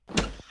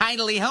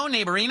Hidely-ho,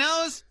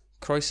 neighborinos!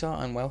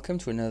 Croeso and welcome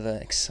to another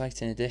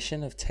exciting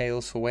edition of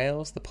Tales for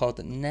Wales, the pod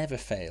that never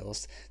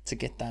fails to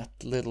get that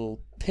little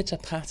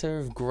pitter-patter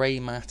of grey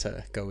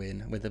matter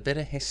going with a bit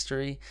of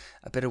history,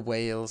 a bit of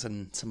Wales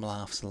and some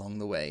laughs along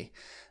the way.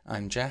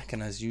 I'm Jack,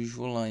 and as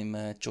usual I'm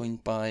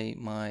joined by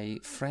my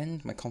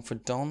friend, my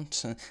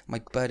confidant,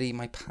 my buddy,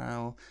 my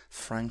pal,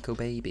 Franco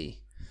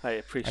Baby. I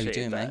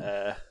appreciate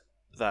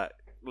that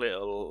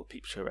little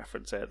Peep Show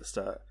reference there at the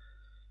start.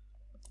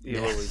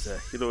 You'll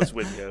always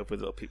win me over with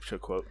a little Peep Show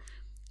quote.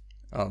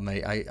 Oh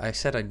mate, I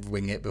said I'd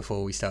wing it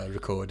before we started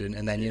recording,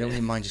 and then your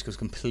mind just goes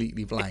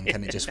completely blank,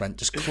 and it just went,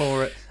 just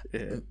claw it.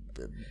 Yeah.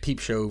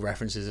 Peep Show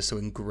references are so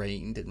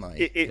ingrained in my.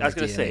 I was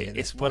going to say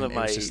it's one of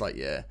my. It's just like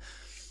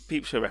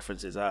Peep Show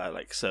references are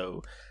like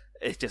so.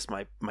 It's just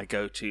my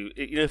go-to.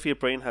 You know, if your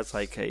brain has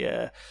like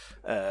a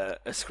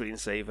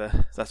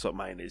screensaver, that's what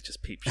mine is.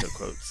 Just Peep Show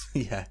quotes.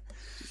 Yeah,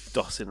 just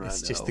dossing around.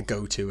 It's just the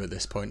go-to at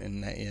this point,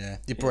 isn't it? Yeah,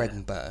 your bread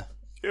and butter.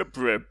 Your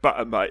bread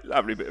butter, mate.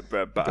 Lovely bit of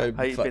bread butter.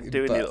 How you been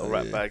doing, you little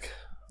rat bag?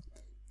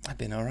 I've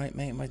been all right,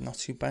 mate. Not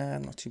too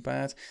bad.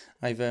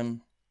 I've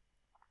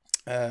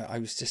I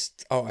was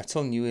just. Oh, I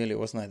told you earlier,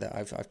 wasn't I, that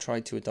I've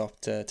tried to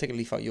adopt, take a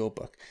leaf out of your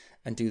book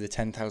and do the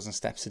 10,000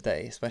 steps a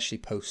day, especially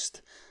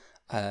post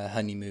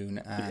honeymoon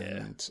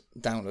and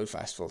download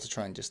festival, to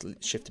try and just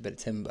shift a bit of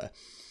timber.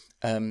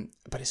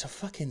 But it's a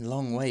fucking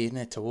long way, isn't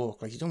it, to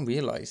walk? Like, you don't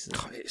realise that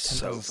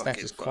 10,000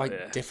 steps is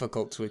quite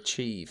difficult to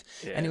achieve.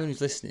 Yeah. Anyone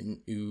who's listening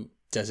who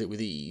does it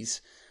with ease,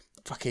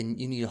 fucking,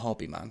 you need a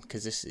hobby, man,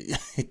 because it's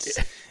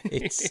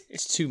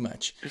too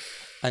much.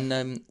 And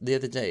the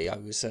other day I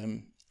was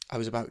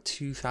about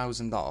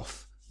 2,000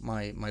 off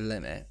my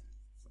limit,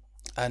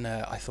 and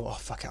I thought, oh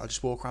fuck it, I'll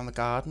just walk around the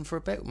garden for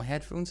a bit with my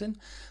headphones in.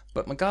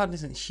 But my garden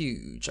isn't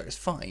huge, like, it's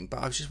fine,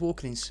 but I was just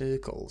walking in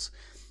circles,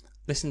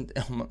 listened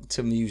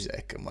to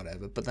music and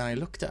whatever. But then I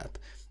looked up,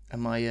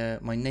 and my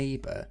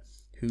neighbour,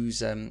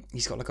 who's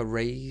he's got like a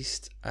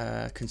raised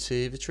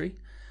conservatory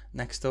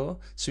next door,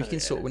 so he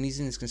can sort of, when he's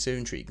in his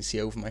conservatory, you can see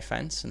over my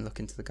fence and look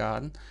into the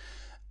garden.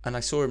 And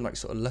I saw him like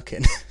sort of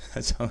looking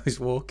as I was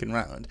walking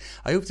around.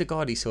 I hope to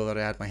God he saw that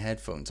I had my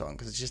headphones on,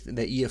 because it's just,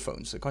 they're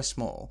earphones, so they're quite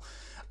small.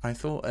 And I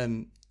thought,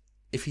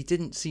 if he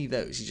didn't see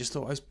those, he just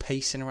thought I was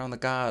pacing around the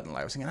garden.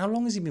 Like, I was thinking, how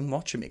long has he been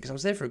watching me? Because I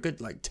was there for a good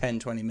like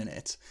 10-20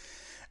 minutes.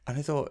 And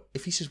I thought,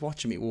 if he's just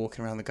watching me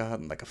walking around the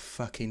garden like a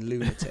fucking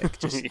lunatic,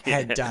 just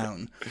head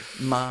down,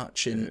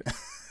 marching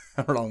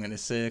along in a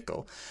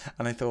circle.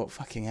 And I thought,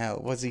 fucking hell,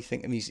 what does he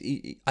think? And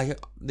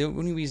the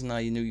only reason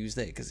I knew he was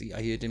there, because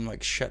I heard him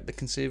like shut the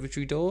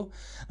conservatory door.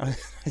 And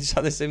I just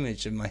had this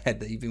image in my head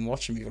that he'd been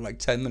watching me for like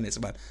 10 minutes.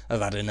 I went,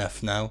 I've had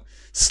enough now.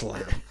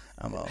 Slam.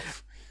 I'm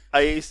off.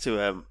 I used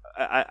to,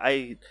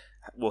 I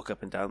walk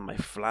up and down my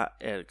flat,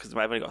 because I've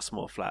only got a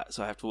small flat,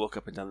 so I have to walk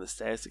up and down the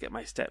stairs to get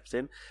my steps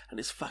in, and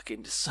it's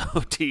fucking so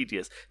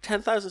tedious.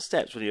 10,000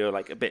 steps when you're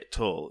like a bit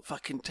tall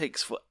fucking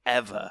takes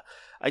forever.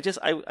 I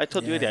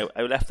told you earlier,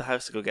 I left the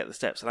house to go get the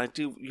steps, and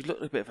you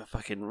look like a bit of a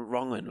fucking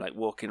wrong one, like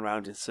walking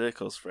around in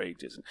circles for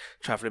ages and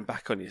travelling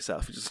back on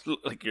yourself. You just look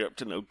like you're up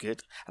to no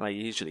good, and I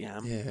usually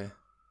am. Yeah.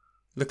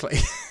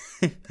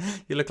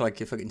 You look like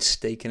you're fucking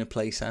staking a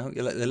place out.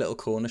 You're like the little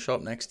corner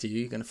shop next to you.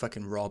 You're going to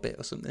fucking rob it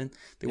or something.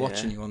 They're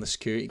watching you on the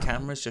security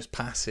cameras, just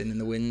passing in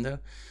the window.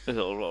 Those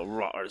little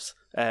rotters.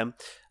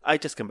 I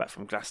just come back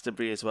from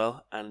Glastonbury as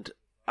well, and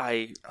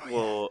I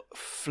wore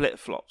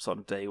flip-flops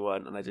on day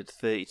one, and I did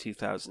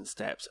 32,000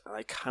 steps, and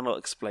I cannot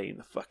explain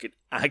the fucking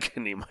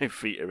agony my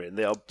feet are in.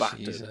 They are battered.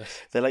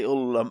 Jesus. They're like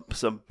all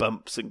lumps and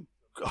bumps and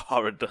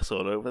horror dust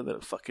all over them.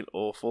 They're fucking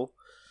awful.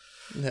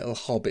 Little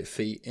hobbit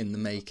feet in the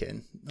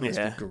making. That must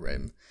be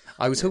grim.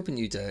 I was hoping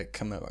you'd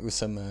come up with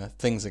some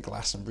things at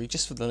Glastonbury,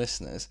 just for the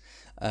listeners.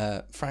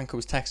 Franco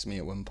was texting me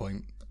at one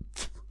point,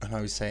 and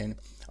I was saying,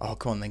 oh,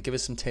 come on then, give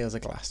us some tales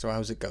of Glasto.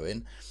 How's it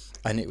going?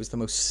 And it was the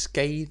most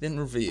scathing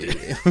review.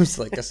 It was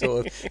like a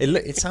sort of...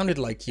 It sounded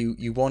like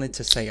you wanted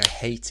to say, I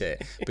hate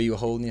it, but you were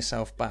holding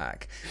yourself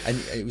back.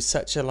 And it was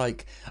such a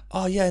like,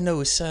 oh yeah, no,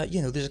 it's,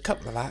 there's a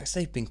couple of acts,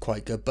 they've been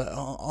quite good, but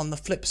on the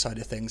flip side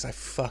of things, I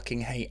fucking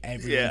hate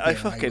everyone. Yeah, I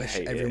fucking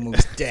hate everyone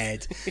was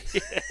dead.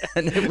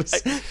 And it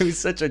was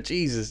such a,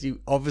 Jesus,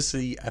 you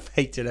obviously have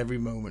hated every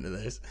moment of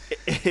this.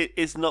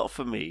 It's not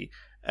for me.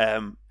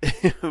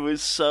 It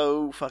was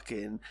so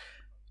fucking...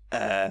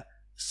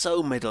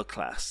 so middle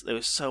class. There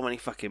was so many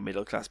fucking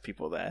middle class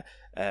people there.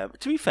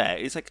 To be fair,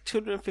 it's like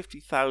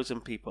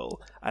 250,000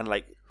 people and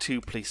like 2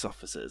 police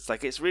officers.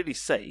 Like, it's really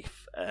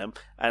safe.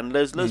 And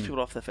there's loads of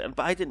people off their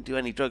but I didn't do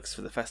any drugs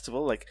for the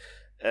festival. Like,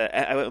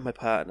 I went with my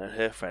partner, and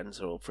her friends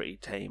are all pretty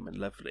tame and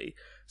lovely.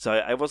 So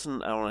I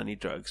wasn't on any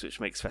drugs, which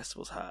makes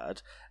festivals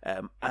hard.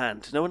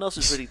 And no one else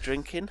was really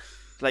drinking.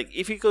 Like,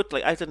 if you go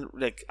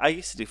to, I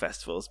used to do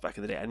festivals back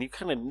in the day, and you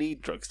kind of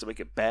need drugs to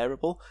make it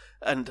bearable,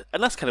 and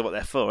that's kind of what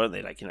they're for, aren't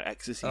they? Like,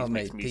 ecstasy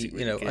makes music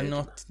really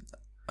good.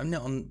 I'm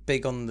not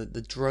big on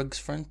the drugs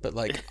front, but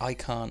like, I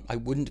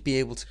wouldn't be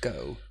able to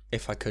go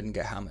if I couldn't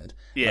get hammered.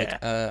 Yeah.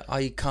 Like,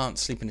 I can't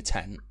sleep in a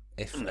tent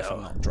if I'm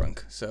not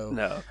drunk. So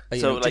no,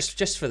 so like,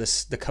 just for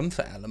the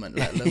comfort element,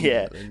 let alone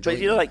yeah. the But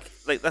you know, enjoyment.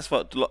 like that's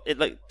what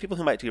like people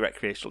who might do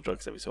recreational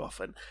drugs every so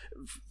often.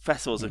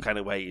 Festivals are kind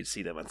of where you'd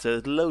see them, and so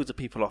there's loads of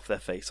people off their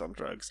face on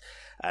drugs.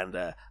 And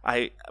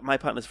my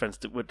partner's friends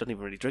don't even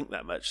really drink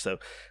that much. So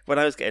when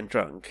I was getting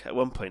drunk, at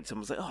one point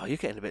someone was like, "Oh, you're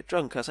getting a bit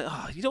drunk." I was like,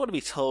 "Oh, you don't want to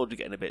be told you're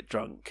getting a bit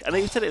drunk." And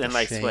they said it in a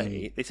nice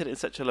way. They said it in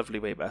such a lovely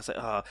way. But I was like,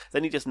 "Oh,"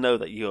 then you just know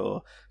that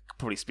you're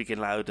probably speaking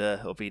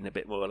louder or being a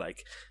bit more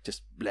like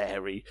just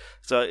blary.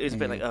 So it was a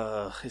bit like,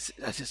 "Oh,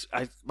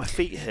 my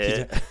feet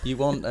hurt." You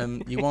want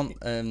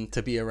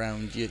to be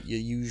around your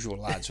usual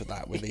lads with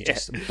that, where they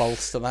just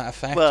bolster that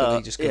effect. Well,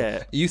 they just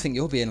go, you think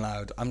you're being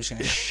loud? I'm just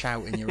going to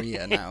shout in your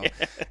ear now.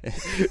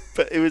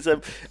 But it was,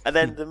 and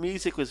then the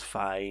music was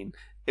fine.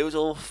 It was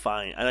all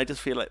fine, and I just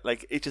feel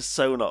like it's just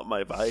so not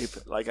my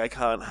vibe. Like I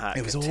can't hack.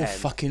 It was all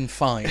fucking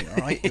fine, all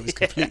right? It was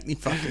completely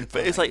fucking fine.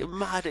 But it's like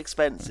mad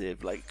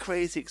expensive, like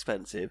crazy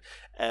expensive.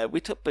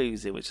 We took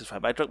booze in, which was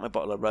fine. But I drank my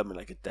bottle of rum in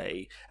like a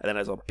day, and then I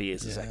was on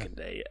beers the second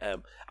day.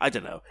 I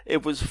don't know.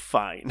 It was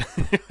fine.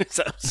 It was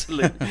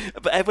absolute.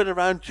 But everyone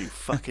around you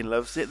fucking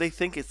loves it. They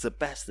think it's the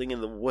best thing in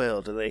the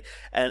world, and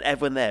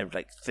everyone there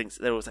like thinks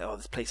they're always like, "Oh,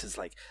 this place is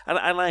like," and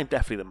I'm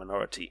definitely the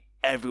minority.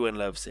 Everyone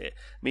loves it.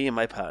 Me and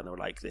my partner were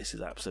like, "This is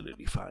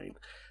absolutely fine."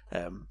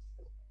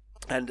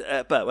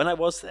 But when I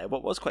was there,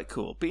 what was quite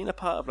cool, being a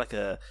part of like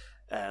a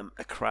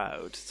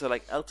crowd. So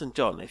like Elton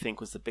John, I think,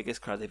 was the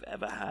biggest crowd they've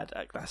ever had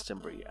at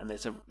Glastonbury, and they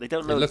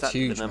don't know exactly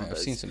huge, the numbers. Mate.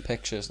 I've seen some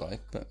pictures,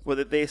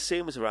 Well, they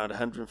assume it was around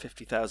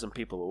 150,000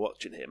 people were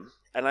watching him,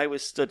 and I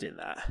was stood in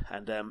that,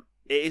 and it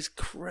is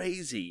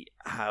crazy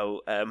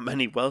how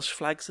many Welsh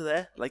flags are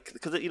there. Like,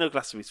 because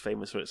Glastonbury's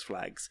famous for its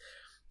flags.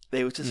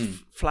 They were just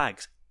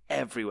flags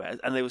everywhere,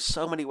 and there was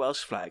so many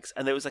Welsh flags,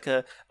 and there was like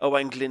a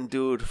Owain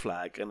Glyndŵr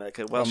flag and like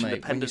a Welsh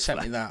independence when you sent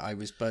flag. me that, I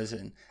was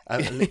buzzing. A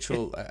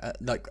literal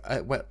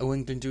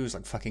Owain Glyndŵr's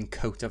like fucking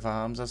coat of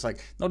arms. I was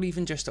like, not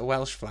even just a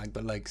Welsh flag,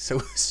 but like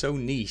so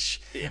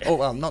niche. Yeah. Oh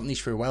well, not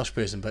niche for a Welsh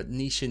person, but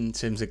niche in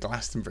terms of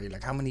Glastonbury.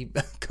 Like how many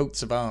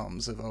coats of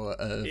arms of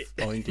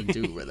Owain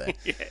Glyndŵr were there?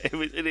 Yeah,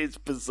 it is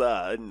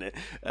bizarre, isn't it?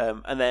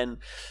 And then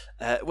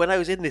when I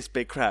was in this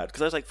big crowd,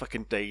 because I was like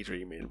fucking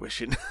daydreaming,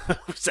 wishing I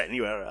was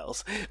anywhere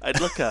else, I'd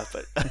look up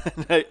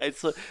and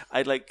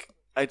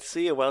I'd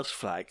see a Welsh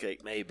flag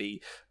like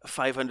maybe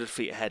 500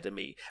 feet ahead of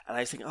me, and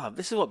I was thinking, "Oh,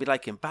 this is what it'd be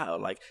like in battle,"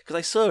 like because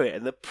I saw it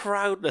and the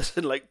proudness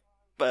and like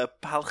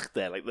palch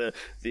there, like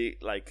the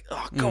like,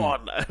 oh go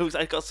on.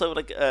 I got so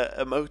like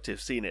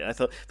emotive seeing it. And I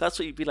thought that's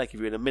what you'd be like if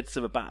you were in the midst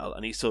of a battle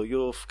and you saw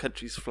your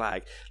country's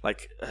flag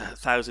like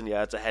 1,000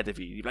 yards ahead of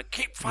you. You'd be like,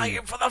 keep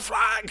fighting for the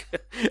flag.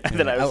 And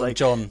then I was Elton like,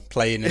 John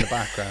playing in the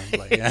background,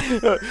 like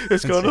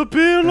it's gonna be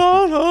a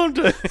long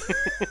holiday.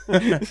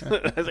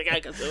 I was like,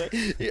 I can do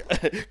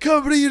it.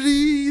 Cymru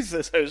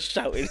Rydd. So I was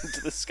shouting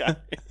into the sky.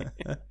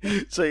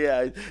 So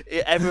yeah,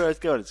 everywhere I was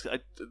going,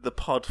 the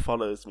pod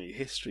follows me.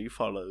 History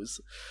follows.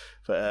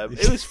 But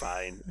it was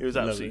fine. It was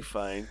absolutely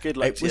fine. Good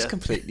luck to you. It was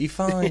completely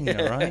fine,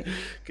 all right?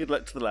 Good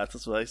luck to the lads,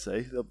 that's what I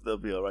say. They'll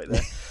be all right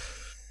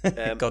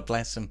there. God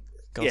bless them.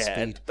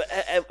 Godspeed. But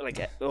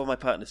like all my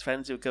partner's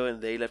friends who were going,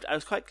 they left. I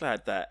was quite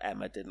glad that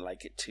Emma didn't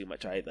like it too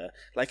much either.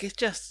 Like, it's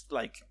just,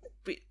 like,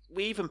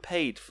 we even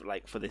paid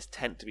for this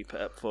tent to be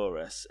put up for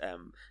us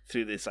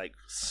through this, like,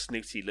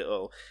 snooty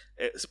little,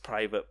 it's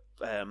private,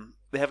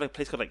 they have a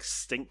place called like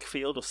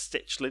Stinkfield or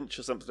Stitch Lynch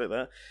or something like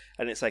that,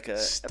 and it's like a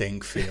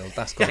Stinkfield.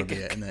 That's got to be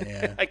it, isn't it?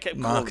 Yeah, I kept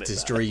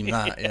marketer's dream.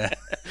 That, yeah.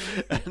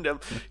 And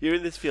you're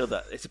in this field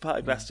that it's a part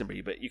of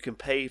Glastonbury, but you can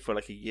pay for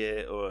like a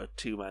year or a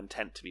 2-man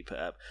tent to be put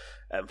up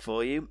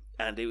for you,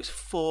 and it was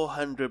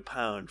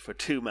 £400 for a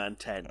 2-man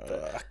tent.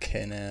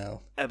 Fucking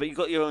hell! But you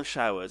got your own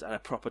showers and a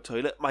proper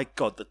toilet. My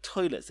God, the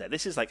toilets there.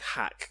 This is like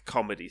hack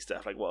comedy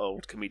stuff, like what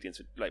old comedians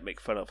would like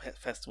make fun of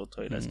festival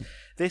toilets.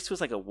 This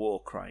was like a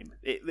war crime.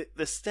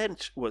 The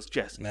stench was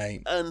just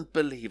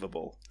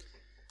unbelievable.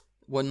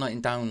 One night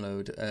in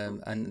Download,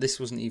 and this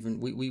wasn't even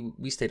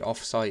we stayed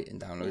off site in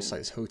Download. It's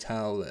like this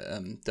hotel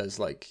that does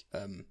like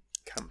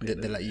they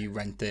let you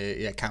rent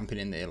their camping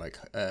in their like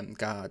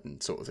garden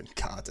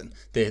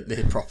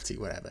their property,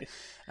 whatever.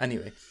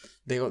 Anyway,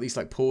 they got these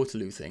like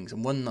portaloo things,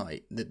 and one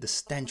night the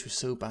stench was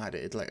so bad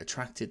it had like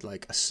attracted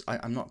like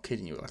I'm not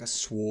kidding you, like a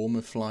swarm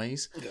of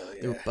flies.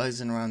 They were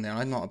buzzing around there,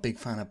 and I'm not a big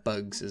fan of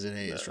bugs as it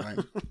is, right?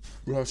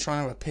 Well, I was trying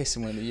to have a piss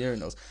in one of the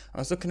urinals. I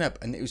was looking up,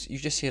 and you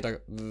just hear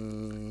like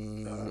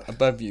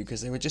above you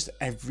because they were just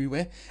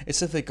everywhere.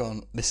 It's as if they'd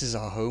gone, "This is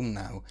our home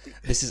now.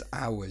 This is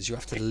ours. You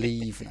have to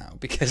leave now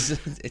because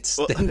it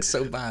stinks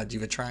so bad.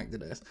 You've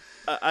attracted us."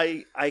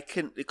 I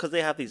can, because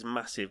they have these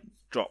massive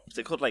drops.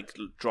 They're called like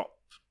drop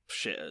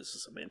shitters or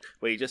something,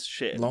 where you just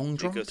shit. Long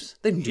drops?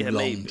 They didn't do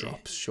long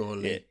drops,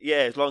 surely.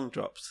 Yeah, it's long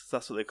drops.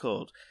 That's what they're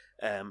called.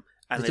 And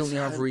they don't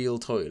have real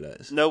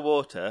toilets. No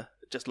water,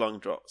 just long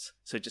drops.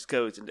 So it just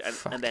goes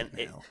and then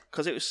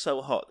because it was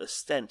so hot, the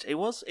stench.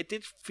 It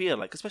did feel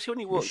like, especially when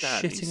you walk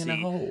down, shitting in a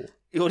hole.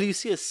 You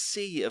see a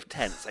sea of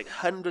tents, like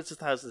hundreds of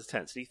thousands of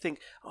tents, and you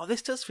think, "Oh,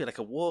 this does feel like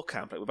a war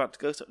camp. Like we're about to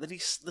go." So then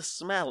the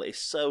smell is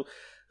so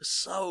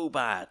so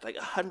bad, like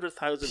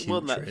 100,000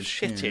 more than that,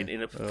 shitting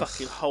in a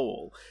fucking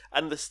hole,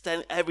 and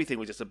the everything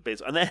was just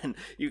abysmal. And then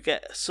you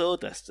get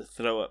sawdust to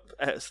throw it.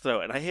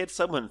 And I heard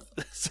someone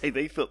say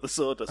they thought the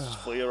sawdust was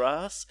for your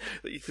ass,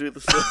 that you threw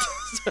the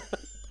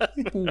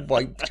sawdust.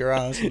 Wiped your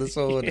ass with the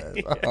sawdust.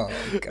 Yeah.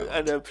 Oh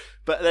god! And,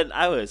 but then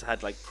ours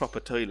had like proper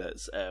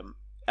toilets,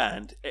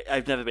 and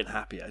I've never been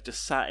happier. I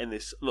just sat in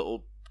this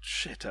little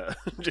shitter,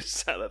 just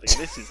sat there thinking,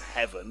 this is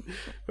heaven.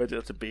 I don't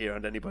have to be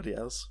around anybody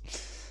else.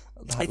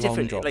 That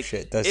long drop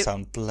shit does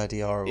sound bloody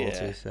horrible,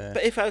 to be fair.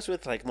 But if I was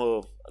with like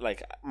more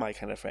like my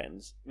kind of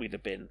friends, it'd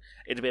have been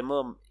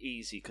more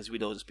easy because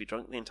we'd all just be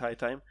drunk the entire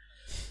time.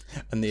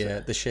 And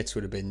the shits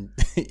would have been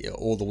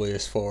all the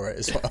worse for it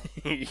as well.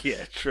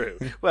 Yeah, true.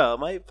 Well,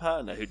 my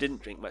partner, who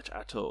didn't drink much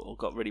at all,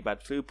 got really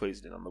bad food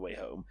poisoning on the way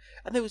home,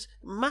 and there was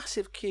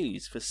massive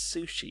queues for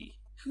sushi.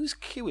 Who's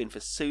queuing for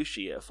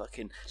sushi at a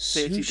fucking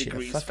 30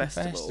 degrees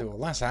festival?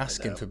 That's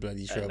asking for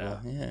bloody trouble.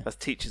 Yeah. That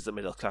teaches the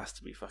middle class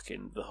to be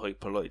fucking the hoi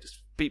polloi.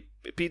 Just be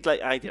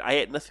like I did. I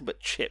ate nothing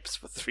but chips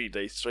for 3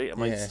 days straight, and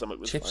my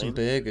stomach was chips fine. And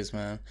burgers,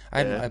 man. I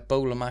had a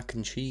bowl of mac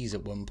and cheese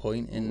at one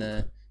point in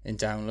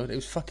Download. It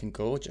was fucking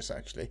gorgeous,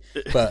 actually.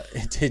 But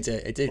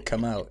it did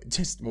come out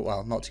just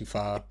not too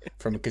far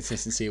from a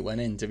consistency it went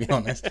in, to be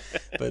honest.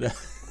 But.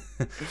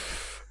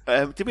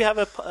 Did we have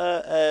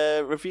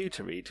a review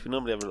to read? We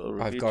normally have a little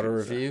review. I've got a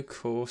review, of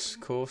course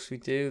we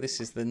do. This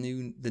is the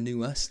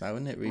new us now,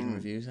 isn't it? Reading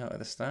reviews out at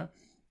the start.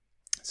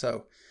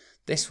 So,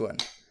 this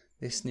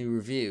new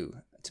review,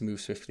 to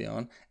move swiftly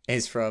on,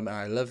 is from, and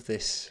I love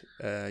this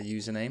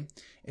username,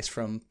 it's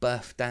from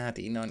Buff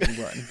Daddy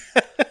 91.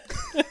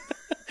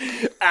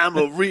 I'm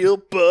a real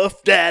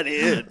Buff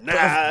Daddy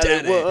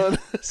 91.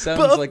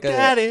 Sounds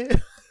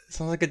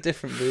like a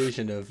different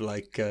version of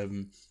like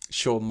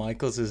Shawn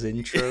Michaels'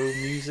 intro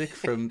music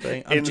from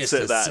thing. I'm just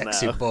a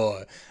sexy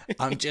boy.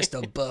 I'm just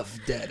a buff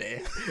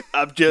daddy.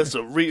 I'm just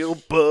a real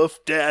buff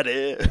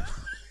daddy.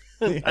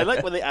 I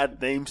like when they add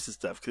names to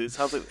stuff because it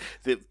sounds like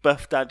the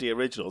Buff Daddy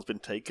original has been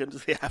taken. So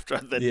they have to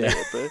add their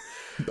name.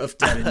 Buff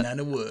Daddy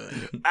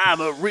 91.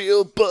 I'm a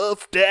real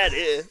Buff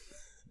Daddy.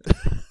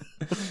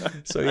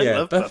 So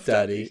yeah, Buff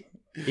Daddy.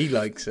 He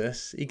likes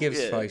us. He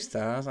gives 5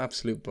 stars.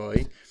 Absolute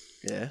boy.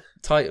 Yeah.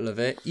 Title of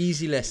it: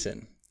 Easy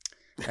Listen,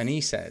 and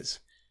he says,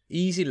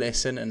 easy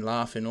listen and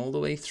laughing all the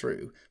way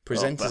through.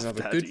 Presenters have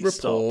a good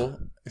rapport.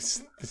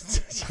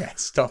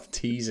 Stop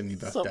teasing me,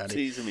 Buff Daddy. Stop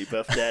teasing me,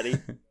 Buff Daddy.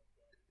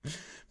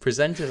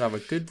 Presenters have a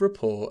good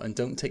rapport and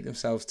don't take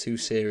themselves too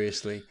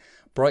seriously.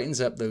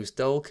 Brightens up those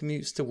dull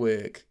commutes to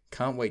work.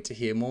 Can't wait to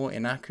hear more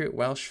inaccurate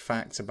Welsh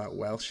facts about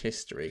Welsh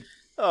history.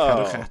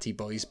 Cadwch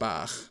boys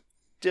bach.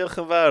 Diolch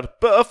yn fawr.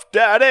 Buff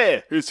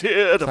Daddy, who's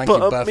here to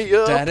pump me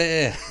up.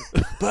 Daddy.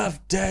 Buff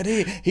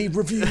Daddy, he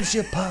reviews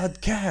your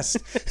podcast.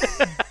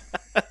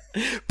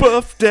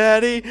 Buff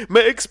Daddy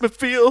makes me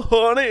feel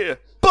horny.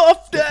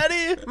 Buff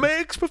Daddy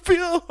makes me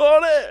feel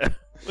horny.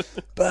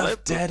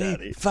 Buff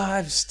Daddy,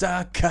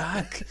 5-star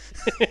cock.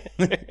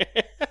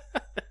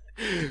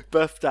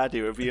 Buff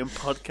Daddy reviewing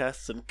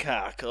podcasts and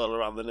cock all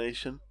around the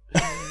nation.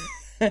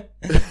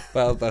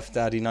 Well, Buff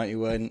Daddy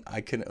 91,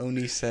 I can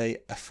only say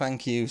a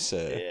thank you,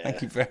 sir. Yeah.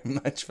 Thank you very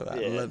much for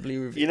that lovely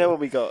review. You know, when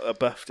we got a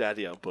Buff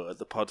Daddy on board,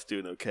 the pod's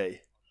doing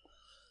okay.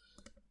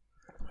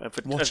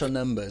 Watch our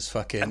numbers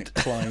fucking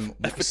climb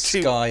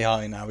sky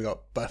high now. We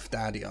got Buff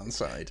Daddy on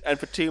side. And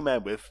for 2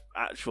 men with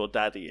actual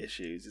daddy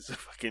issues, it's a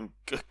fucking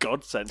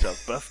godsend to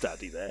have Buff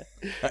Daddy there.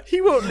 He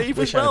won't leave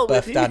us well. Wish I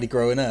had Buff Daddy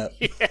growing up.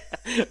 Yeah,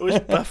 I wish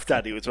Buff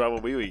Daddy was around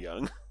when we were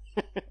young.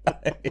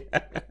 Okay.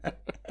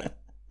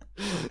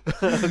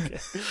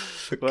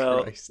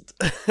 Well,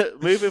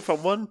 moving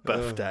from one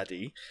Buff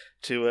Daddy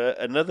to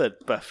another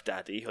Buff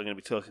Daddy who I'm going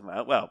to be talking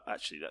about. Well,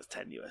 actually, that's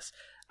tenuous.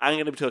 I'm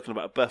going to be talking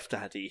about a Buff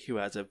Daddy who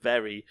has a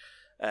very...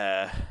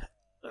 let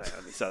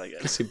me start again.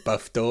 It's a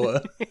buff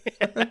daughter.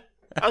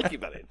 I'll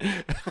keep that in.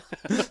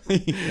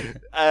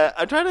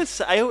 I'm trying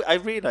to... I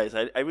realise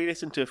I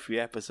re-listened to a few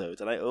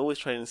episodes and I always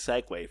try and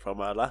segue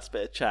from our last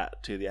bit of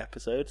chat to the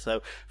episode.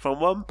 So, from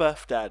one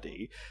Buff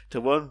Daddy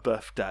to one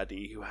Buff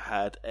Daddy who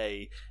had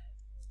a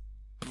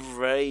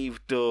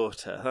brave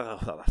daughter. I don't know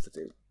what I'll have to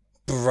do.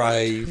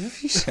 Brave.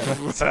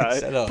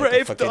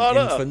 Brave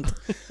daughter.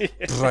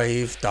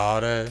 Brave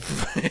daughter.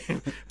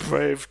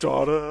 Brave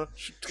daughter.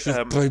 She's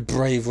very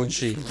brave, wasn't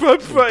she?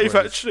 Brave,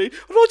 actually. And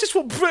I just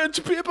want Britain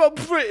to be about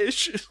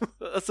British.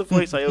 That's the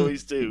voice I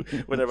always do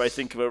whenever I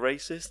think of a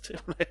racist.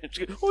 I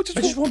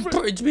just want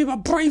Britain to be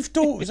about brave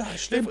daughters,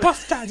 actually.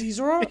 Buff daddies,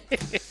 alright?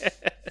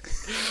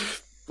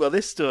 Well,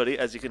 this story,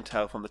 as you can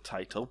tell from the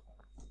title,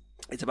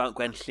 it's about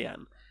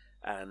Gwenllian.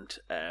 And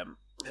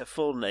her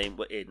full name,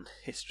 in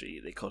history,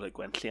 they call her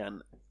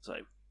Gwenllian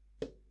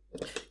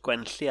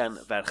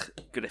ferch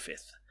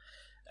Griffith.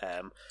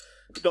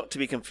 Not to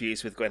be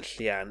confused with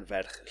Gwenllian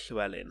ferch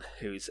Llywelyn,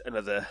 who's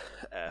another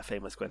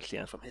famous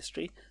Gwenllian from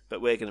history,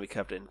 but we're going to be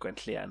covering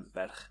Gwenllian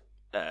ferch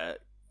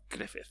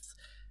Griffith.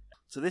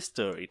 So this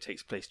story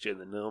takes place during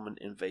the Norman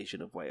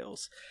invasion of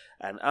Wales,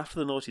 and after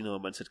the naughty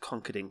Normans had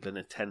conquered England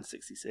in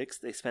 1066,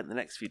 they spent the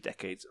next few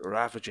decades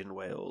ravaging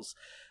Wales.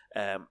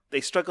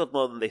 They struggled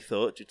more than they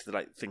thought due to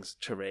the things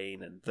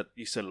terrain and the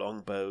use of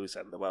longbows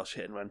and the Welsh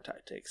hit and run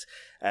tactics.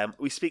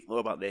 We speak more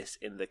about this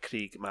in the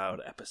Krieg Mawr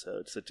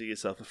episode, so do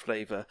yourself a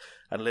favour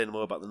and learn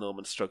more about the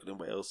Normans' struggle in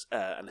Wales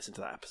and listen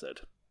to that episode.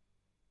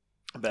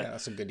 But, yeah,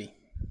 that's a goodie.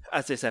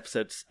 As this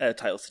episode's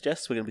title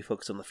suggests, we're going to be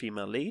focused on the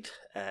female lead.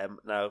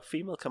 Now,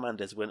 female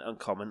commanders weren't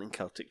uncommon in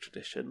Celtic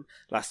tradition.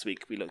 Last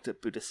week we looked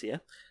at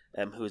Boudicca,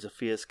 who was a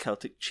fierce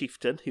Celtic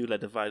chieftain who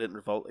led a violent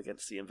revolt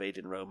against the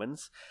invading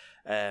Romans.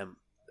 And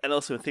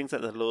also in things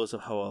like the laws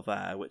of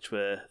Humour, which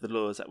were the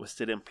laws that were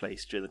still in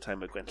place during the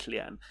time of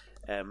Gwenllian,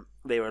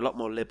 they were a lot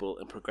more liberal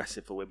and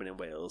progressive for women in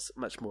Wales,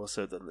 much more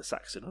so than the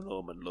Saxon or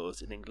Norman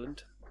laws in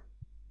England.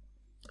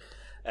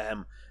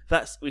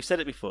 We've said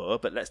it before,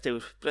 but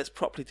let's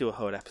properly do a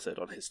whole episode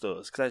on his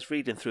laws, because I was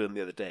reading through them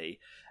the other day,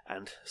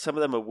 and some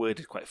of them are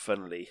worded quite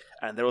funnily,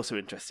 and they're also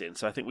interesting.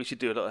 So I think we should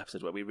do a little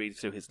episode where we read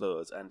through his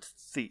laws and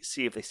see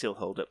if they still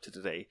hold up to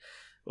today.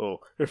 Or,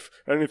 if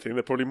anything,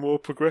 they're probably more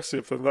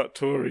progressive than that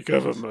Tory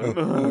government.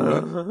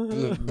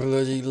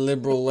 Bloody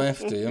liberal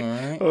lefty,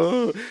 alright?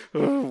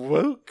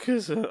 Woke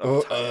as a...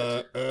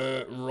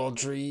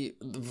 Rodri,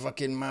 the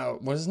fucking Mao.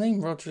 What's his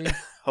name? Rodri?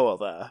 Oh,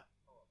 there.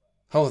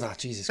 Oh, that,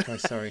 Jesus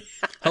Christ, sorry.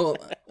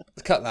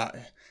 Cut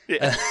that.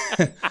 Yeah.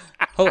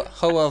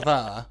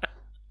 However,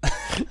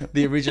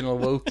 the original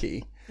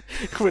Wokey.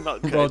 We're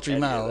not Rodri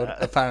Mawr,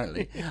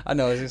 apparently. I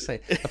know, I was going to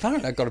say,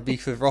 apparently I've got a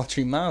beef with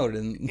Rodri Mawr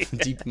in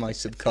deep in my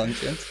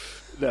subconscious.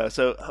 No,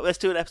 so let's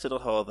do an episode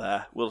on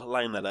Humour. We'll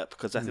line that up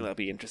because I think that'll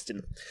be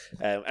interesting.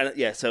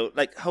 So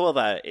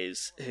Humour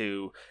is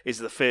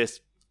the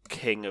first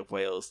king of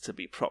Wales to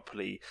be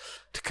properly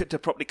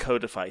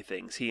codify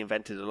things. He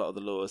invented a lot of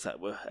the laws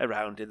that were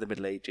around in the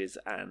Middle Ages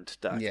and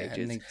Dark Ages.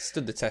 Yeah, and they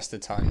stood the test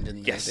of time,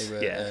 didn't they? Yes,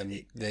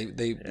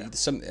 They were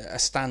a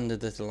standard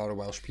that a lot of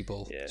Welsh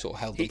people sort of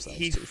held themselves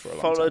to for a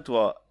long time. He followed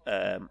what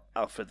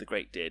Alfred the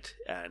Great did,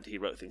 and he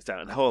wrote things down.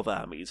 And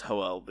Humour means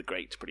Howell the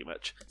Great, pretty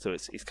much. So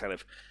he's kind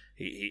of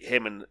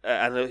him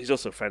and he's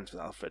also friends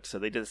with Alfred. So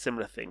they did a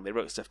similar thing. They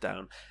wrote stuff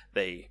down.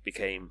 They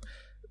became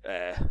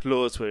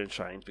laws were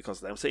enshrined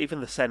because of them. So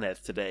even the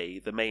Senedd today,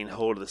 the main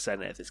hall of the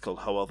Senedd is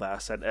called Humour,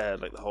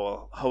 like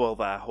the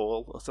Humour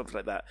Hall or something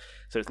like that.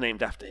 So it's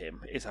named after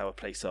him. It's our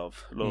place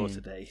of law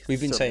today.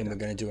 We've been saying we're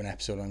going to do an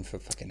episode on for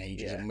fucking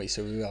ages, haven't we?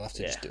 So we will have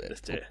to just do it.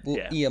 Let's do it.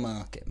 We'll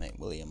earmark it, mate.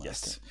 We'll earmark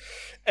Yes. it.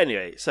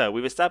 Anyway, so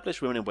we've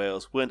established women in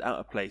Wales weren't out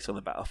of place on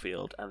the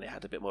battlefield, and they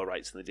had a bit more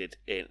rights than they did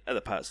in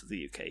other parts of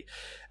the UK.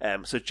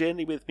 So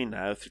journey with me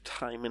now through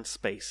time and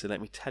space, and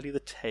let me tell you the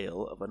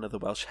tale of another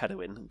Welsh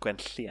heroine,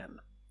 Gwenllian.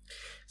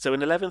 So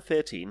in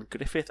 1113,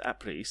 Griffith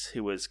ap Rhys,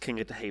 who was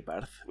king of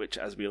Deheubarth, which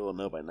as we all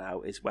know by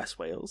now is West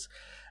Wales,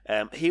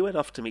 he went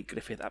off to meet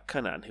Griffith ap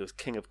Cynan, who was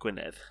king of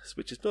Gwynedd,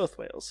 which is North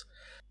Wales.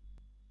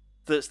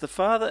 That's the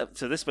father.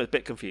 So this was a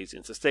bit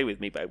confusing, so stay with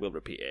me, but I will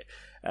repeat it.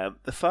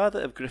 The father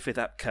of Griffith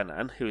ap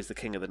Cynan, who is the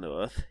king of the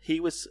North,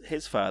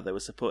 his father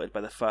was supported by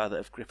the father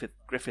of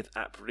Griffith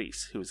ap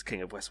Rhys, who was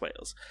king of West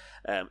Wales,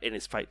 in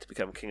his fight to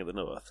become king of the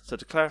North. So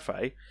to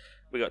clarify,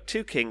 we got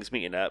two kings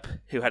meeting up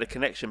who had a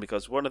connection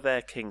because one of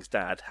their king's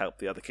dad helped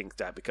the other king's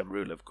dad become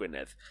ruler of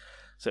Gwynedd.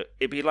 So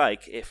it'd be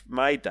like if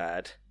my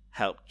dad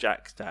helped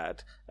Jack's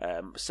dad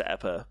set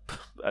up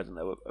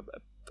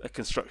a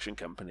construction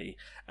company,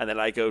 and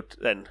then I go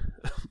and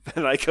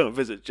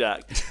visit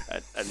Jack,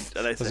 and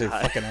I say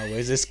hi. Fucking hell,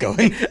 where's this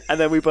going? And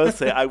then we both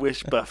say, "I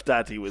wish Buff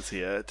Daddy was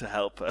here to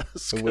help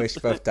us." I wish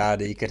Buff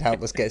Daddy could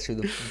help us get through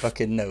the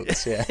fucking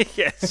notes. Yeah.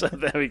 Yes. So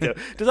there we go.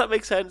 Does that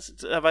make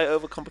sense? Have I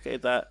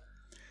overcomplicated that?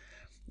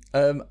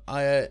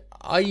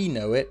 I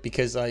know it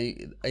because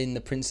in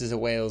the Princes of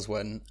Wales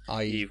one,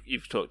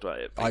 you've talked about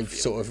it. I've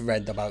sort of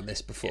read about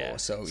this before,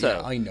 so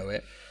I know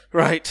it.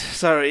 Right,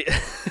 sorry.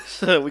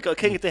 So we got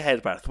King of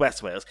Deheubarth,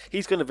 West Wales.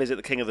 He's going to visit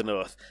the King of the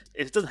North.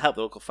 It doesn't help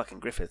they're all called fucking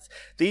Griffiths.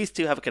 These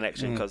two have a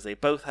connection because they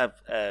both have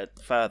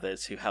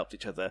fathers who helped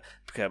each other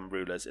become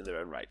rulers in their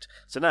own right.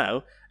 So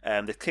now,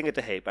 the King of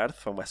Deheubarth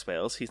from West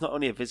Wales, he's not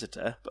only a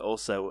visitor, but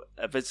also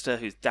a visitor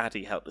whose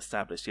daddy helped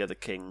establish the other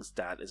king's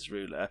dad as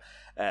ruler.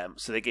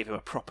 So they gave him a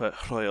proper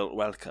royal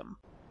welcome.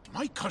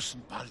 My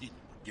cousin Balin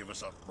will give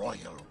us a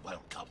royal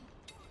welcome.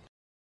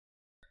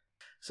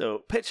 So,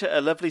 picture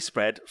a lovely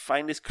spread,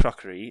 finest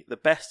crockery, the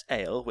best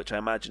ale, which I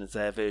imagine is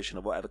their version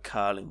of whatever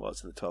carling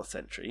was in the 12th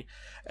century.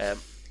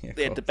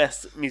 They had the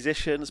best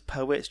musicians,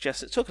 poets,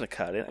 jesters. Talking of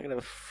carling, I'm going to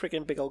have a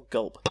friggin' big old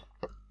gulp.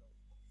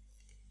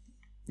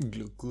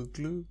 Glug, glug,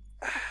 glug.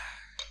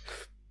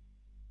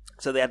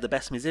 So they had the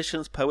best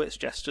musicians, poets,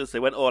 jesters. They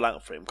went all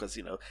out for him because,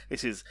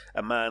 this is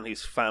a man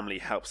whose family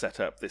helped set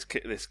up this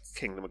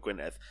kingdom of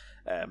Gwynedd,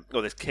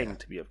 or this king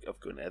to be of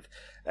Gwynedd.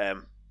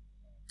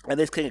 And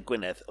this King of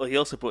Gwynedd, he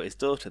also brought his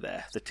daughter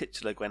there, the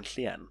titular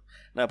Gwenllian.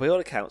 Now, by all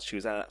accounts, she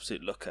was an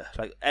absolute looker.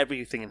 Like,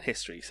 everything in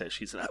history says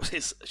she's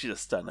a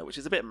stunner, which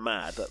is a bit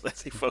mad that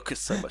they focus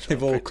so much on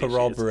They've all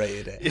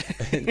corroborated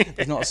it.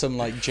 There's not some,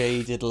 like,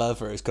 jaded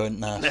lover who's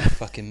going, nah,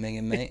 fucking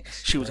minging, mate.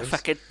 She was a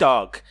fucking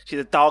dog. She's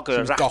a dog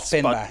or a rat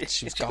spot.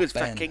 She was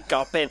fucking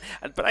gopping.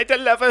 But I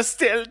don't love her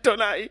still,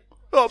 don't I?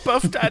 Oh,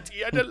 Buff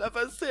Daddy, I don't love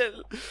her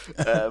still.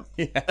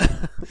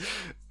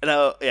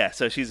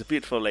 So she's a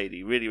beautiful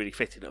lady, really, really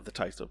fitting of the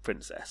title of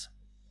princess.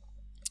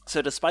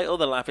 So despite all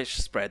the lavish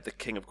spread the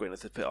King of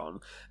Gwynedd had put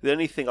on, the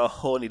only thing our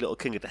horny little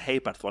King of the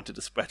Haybarth wanted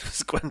to spread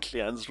was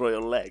Gwenllian's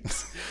royal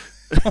legs.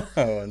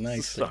 Oh,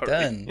 nicely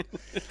done.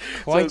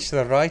 Quite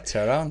the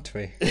writer, aren't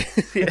we?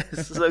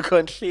 Yes, so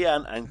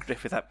Gwenllian and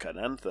Griffith ap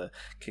Cynan, the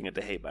King of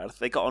the Haybarth,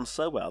 they got on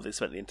so well they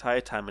spent the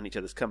entire time in each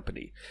other's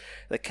company.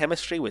 Their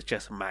chemistry was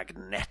just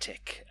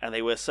magnetic, and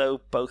they were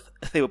both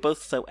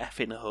so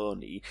effing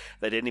horny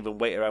they didn't even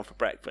wait around for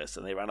breakfast,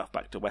 and they ran off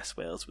back to West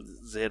Wales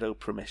with zero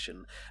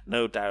permission,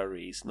 no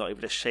dowries, not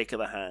even a shake of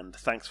the hand.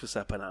 Thanks for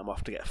supper, now I'm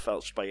off to get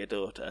felched by your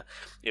daughter.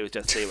 It was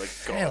just they were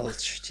gone.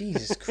 Felch,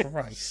 Jesus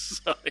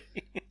Christ. Sorry.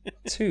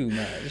 Too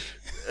much.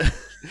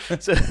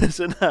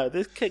 So now,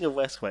 this King of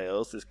West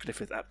Wales, this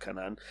Griffith ap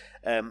Cynan,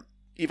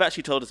 you've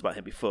actually told us about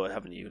him before,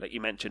 haven't you? Like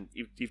you mentioned,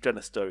 you've done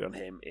a story on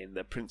him in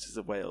the Princes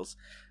of Wales,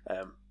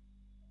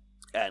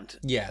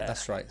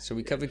 that's right. So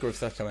we covered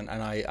Griffith ap Cynan,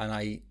 and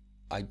I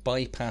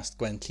bypassed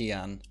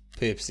Gwenllian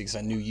purposely because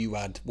I knew you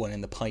had one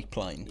in the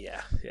pipeline.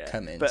 Yeah.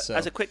 Coming. But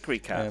as a quick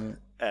recap,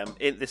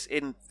 in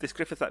this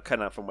Griffith ap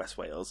Cynan from West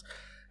Wales.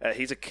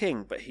 He's a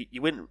king, but he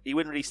wouldn't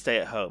really stay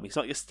at home. He's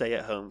not your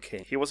stay-at-home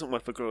king. He wasn't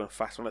one for growing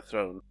fat on a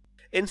throne.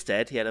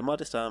 Instead, he had a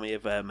modest army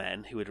of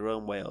men who would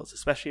roam Wales,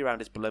 especially around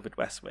his beloved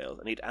West Wales,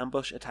 and he'd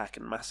ambush, attack,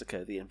 and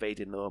massacre the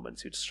invading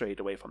Normans who'd strayed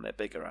away from their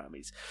bigger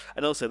armies.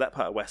 And also, that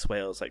part of West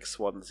Wales, like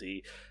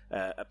Swansea,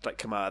 like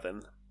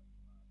Carmarthen,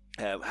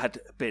 had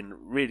been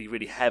really,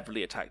 really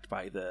heavily attacked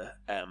by the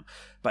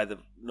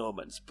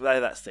Normans.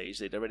 By that stage,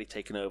 they'd already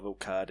taken over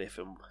Cardiff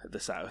and the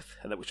south,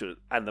 and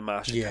the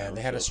Marshall. Yeah,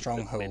 they had a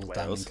stronghold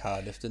down in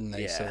Cardiff, didn't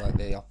they? Yeah. So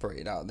they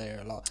operated out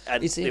there a lot.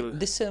 And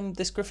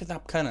this Griffith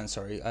ap Cynan?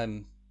 Sorry,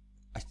 I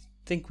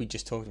think we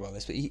just talked about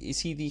this, but is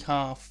he the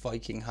half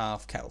Viking,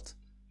 half Celt?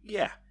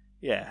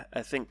 Yeah,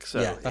 I think so.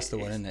 Yeah, that's the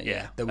one, isn't it?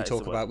 Yeah, that we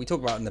talk about. We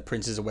talk about in the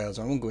Princes of Wales.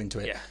 I won't go into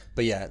it. Yeah.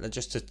 But yeah,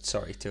 just to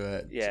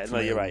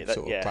you're right.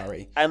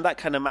 Clarity. And that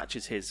kind of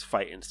matches his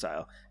fighting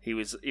style. He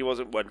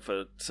wasn't one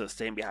for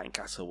staying behind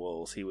castle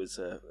walls. He was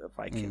a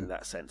Viking in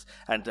that sense.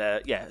 And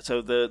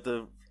so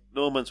the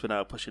Normans were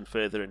now pushing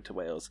further into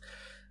Wales.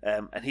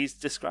 And he's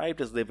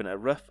described as living a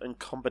rough and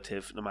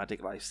combative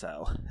nomadic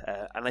lifestyle.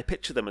 And I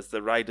picture them as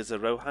the riders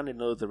of Rohan in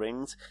Lord of the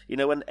Rings. You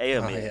know when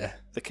Eomer,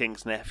 the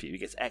king's nephew, he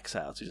gets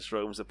exiled, he just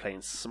roams the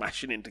plains,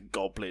 smashing into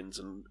goblins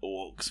and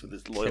orcs with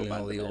his loyal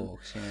band. Killing all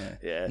the orcs,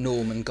 yeah.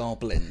 Norman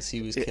goblins.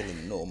 He was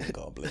killing Norman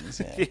goblins,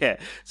 yeah. Yeah.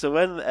 So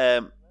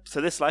when so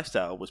this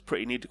lifestyle was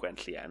pretty new to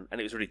Gwenllian, and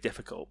it was really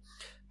difficult.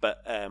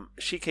 But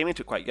she came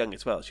into it quite young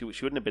as well. She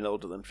wouldn't have been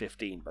older than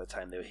 15 by the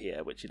time they were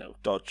here, which,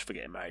 dodge for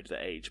getting married at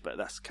that age, but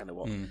that's kind of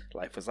what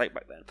life was like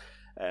back then.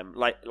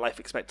 Life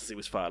expectancy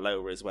was far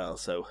lower as well,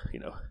 so,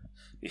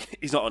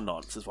 he's not a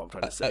nonce, is what I'm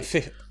trying to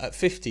say. At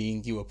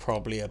 15, you were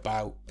probably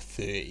about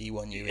 30,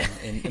 weren't you,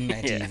 in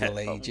medieval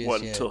ages?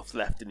 One tooth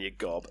left in your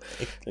gob.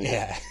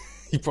 Yeah.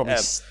 You probably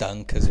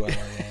stunk as well.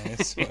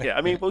 Yeah,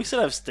 I mean, we still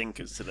have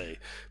stinkers today,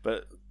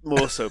 but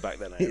more so back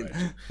then, I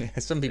imagine. Yeah,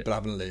 some people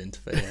haven't learned.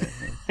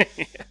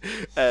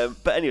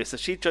 But anyway, so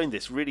she joined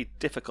this really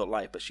difficult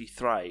life, but she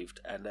thrived,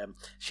 and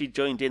she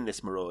joined in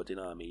this marauding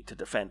army to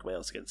defend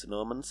Wales against the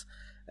Normans.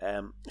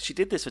 She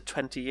did this for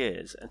 20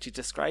 years, and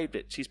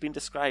she's been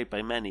described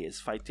by many as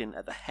fighting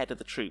at the head of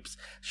the troops,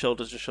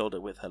 shoulder to shoulder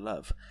with her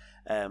love.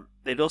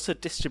 They'd also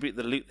distribute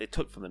the loot they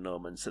took from the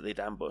Normans that they'd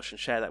ambush and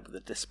share that with the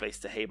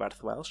displaced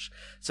Haybarth Welsh.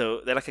 So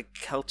they're like a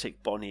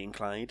Celtic Bonnie and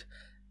Clyde.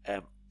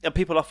 And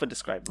people often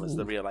describe them as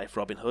the real-life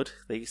Robin Hood.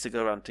 They used to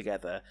go around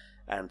together,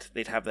 and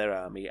they'd have their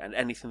army, and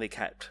anything they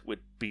kept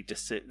would be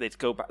they'd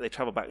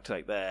travel back to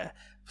like their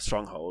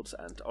strongholds,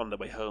 and on the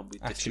way home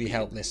we'd actually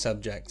help their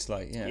subjects,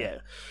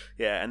 and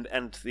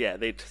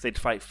they'd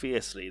fight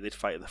fiercely. They'd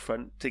fight at the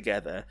front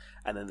together,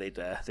 and then they'd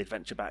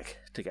venture back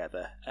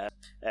together.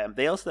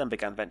 They also then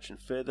began venturing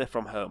further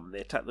from home.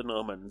 They attacked the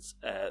Normans.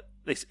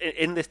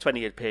 In this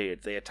 20-year period,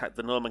 they attacked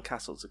the Norman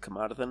castles of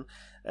Carmarthen,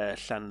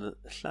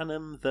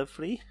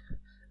 Llanymddyfri,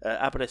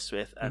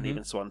 Aberystwyth, and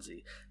even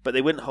Swansea, but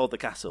they wouldn't hold the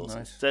castles.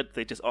 Nice. Instead,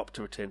 they just opt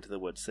to return to the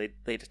woods. They'd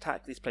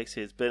attack these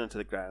places, burn them to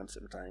the ground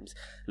sometimes,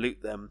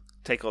 loot them,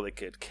 take all they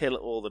could, kill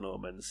all the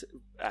Normans,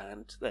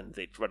 and then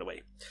they'd run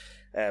away.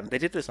 They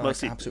did this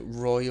mostly absolute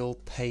royal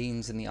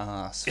pains in the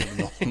arse for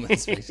the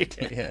Normans,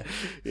 basically.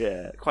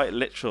 Yeah, quite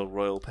literal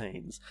royal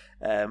pains.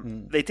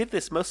 They did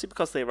this mostly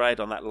because they relied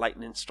on that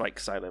lightning strike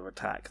style of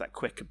attack, that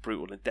quick and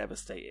brutal and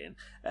devastating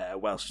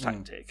Welsh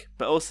tactic.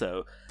 But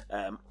also,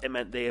 it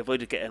meant they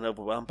avoided getting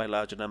overwhelmed by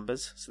larger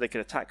numbers, so they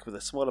could attack with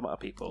a small amount of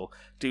people,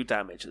 do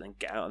damage, and then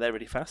get out of there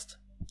really fast.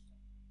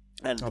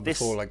 And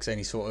before like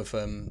any sort of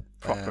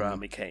proper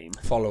army came,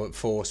 follow-up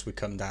force would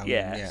come down.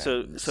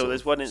 So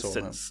there's one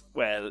instance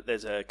where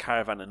there's a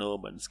caravan of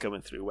Normans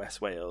going through West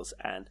Wales,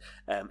 and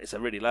it's a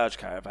really large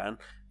caravan.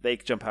 They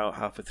jump out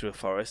halfway through a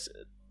forest,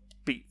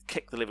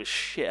 kick the living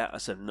shit out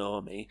of some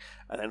normie,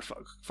 and then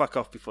fuck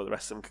off before the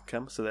rest of them can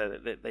come. So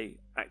they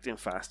act in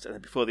fast, and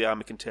then before the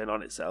army can turn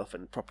on itself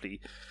and properly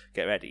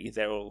get ready,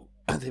 they've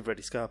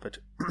already scarpered.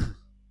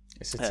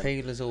 It's a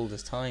tale as old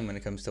as time when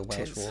it comes to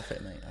Welsh warfare,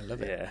 mate. I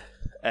love it.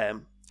 Yeah.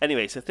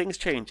 Anyway, so things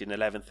change in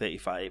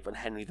 1135 when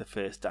Henry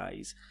I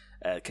dies,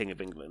 King of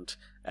England,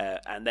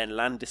 and then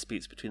land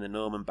disputes between the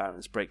Norman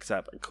barons breaks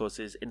up and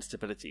causes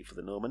instability for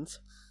the Normans.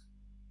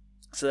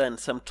 So then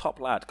some top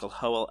lad called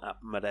Howell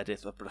ap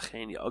Meredydd of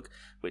Brycheiniog,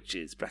 which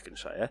is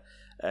Breconshire,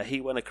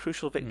 he won a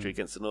crucial victory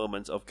against the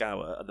Normans of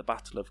Gower at the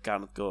Battle of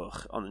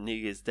Garngoch on the New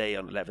Year's Day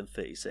on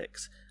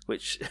 1136,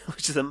 which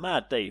is a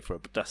mad day for a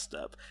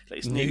dust-up. Like,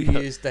 it's New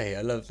Year's Day,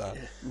 I love that.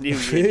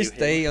 First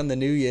day on the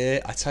New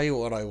Year, I tell you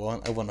what I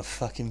want a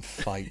fucking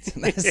fight.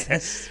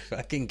 Let's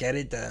fucking get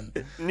it done.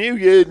 New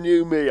Year,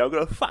 new me, I'm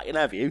going to fucking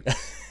have you.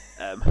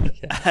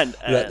 And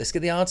look, let's get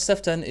the hard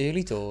stuff done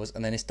early doors,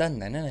 and then it's done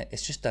then, isn't it?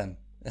 It's just done.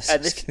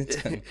 And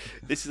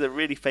this is a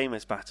really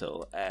famous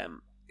battle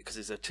because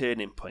it's a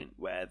turning point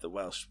where the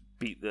Welsh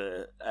beat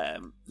the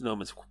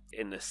Normans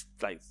in this.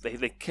 Like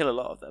they kill a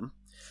lot of them,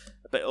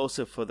 but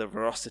also for the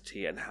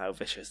ferocity and how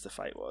vicious the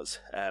fight was.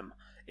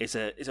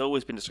 It's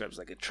always been described as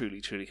like a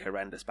truly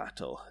horrendous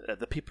battle.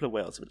 The people of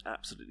Wales have been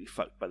absolutely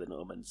fucked by the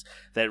Normans.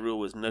 Their rule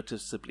was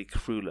noticeably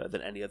crueler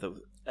than any other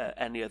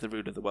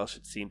ruler the Welsh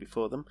had seen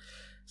before them.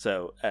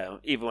 So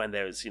even when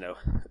there's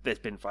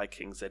been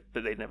Vikings,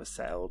 but they never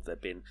sailed.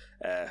 There've been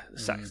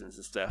Saxons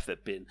and stuff.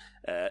 There've been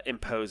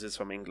imposers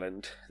from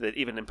England.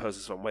 Even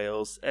imposers from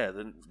Wales.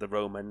 The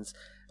Romans.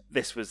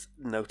 This was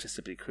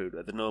noticeably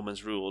crueler. The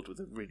Normans ruled with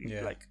a really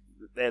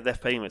they're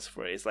famous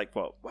for it. It's like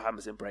what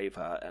happens in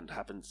Braveheart and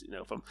happens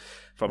from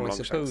I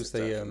suppose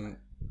they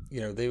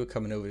they were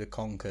coming over to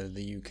conquer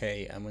the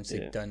UK, and once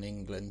they'd done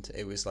England,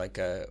 it was like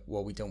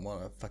we don't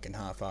want to fucking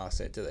half-arse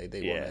it, do they?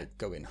 They want to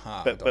go in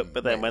hard.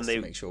 But then when they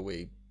make sure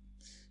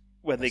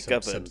when they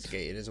governed,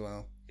 subjugated as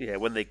well. Yeah,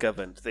 when they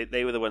governed,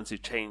 they were the ones who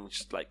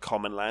changed like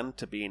common land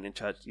to being in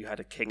charge. You had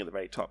a king at the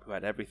very top who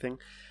had everything.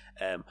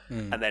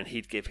 And then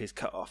he'd give his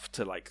cut off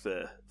to like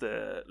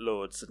the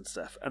lords and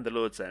stuff, and the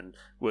lords then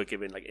were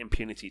given like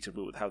impunity to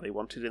rule with how they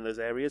wanted in those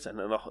areas, and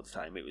a lot of the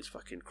time it was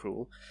fucking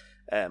cruel.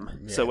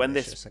 So when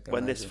this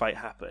battle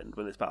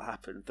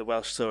happened, the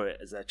Welsh saw it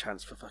as their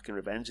chance for fucking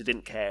revenge. They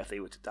didn't care if they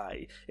were to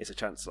die. It's a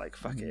chance to like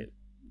fuck it.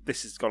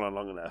 This has gone on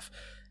long enough.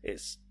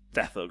 It's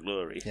death or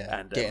glory. Yeah,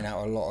 and getting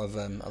out a lot of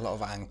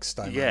angst.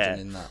 I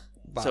imagine in that.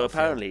 So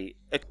apparently,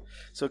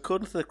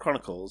 according to the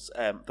chronicles,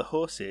 the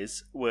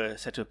horses were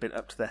said to have been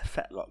up to their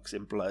fetlocks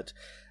in blood,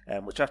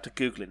 which after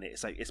googling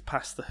it, it's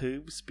past the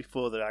hooves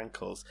before the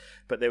ankles.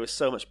 But there was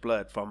so much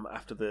blood from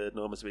after the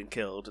Normans had been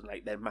killed and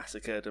like they're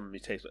massacred and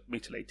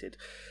mutilated,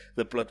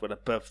 the blood went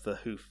above the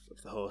hoof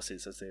of the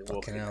horses as they were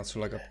walking. Fucking hell, so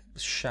like a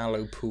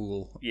shallow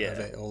pool of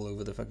it all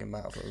over the fucking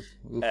battlefield.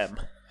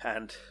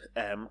 And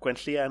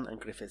Gwenllian and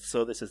Griffith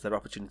saw this as their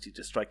opportunity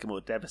to strike a more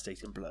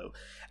devastating blow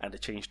and to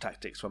change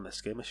tactics from their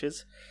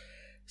skirmishes.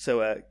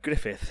 So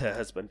Griffith, her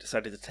husband,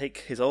 decided to take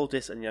his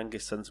oldest and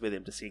youngest sons with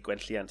him to see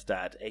Gwenllian's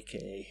dad,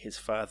 aka his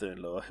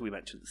father-in-law, who we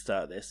mentioned at the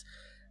start of this,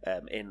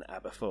 in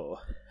Aberfour.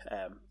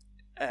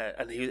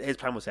 And his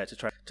plan was there to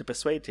try to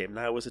persuade him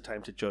now was the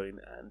time to join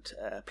and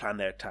plan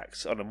their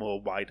attacks on a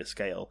more wider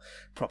scale,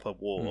 proper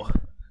war.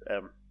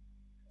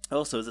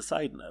 Also, as a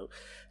side note,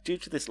 due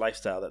to this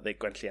lifestyle that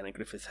Gwenllian and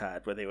Griffith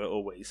had, where they were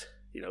always,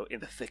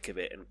 in the thick of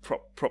it and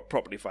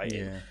properly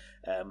fighting,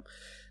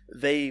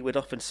 they would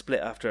often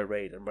split after a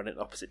raid and run in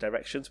opposite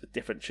directions with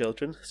different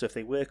children. So if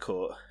they were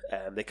caught,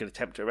 they could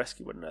attempt to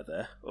rescue one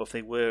another, or if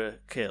they were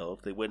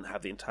killed, they wouldn't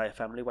have the entire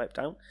family wiped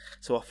out.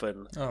 So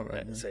often,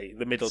 say,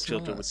 the middle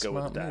children would go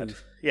with the dad.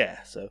 Move.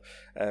 Yeah, so,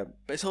 but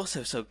it's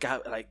also so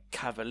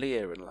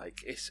cavalier and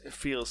it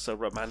feels so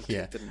romantic.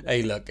 Yeah.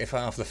 Hey, look, if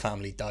half the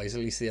family dies,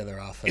 at least the other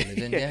half are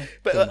living. Yeah,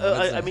 but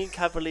I mean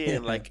cavalier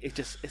and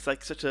it's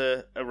like such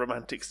a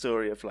romantic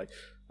story of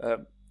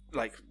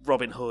like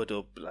Robin Hood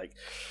or like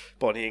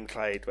Bonnie and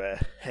Clyde, where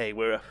hey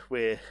we're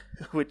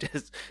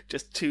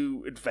just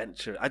two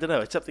adventurers. I don't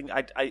know. It's something.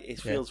 It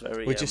feels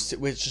very. We're just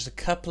a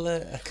couple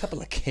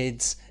of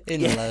kids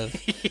in love,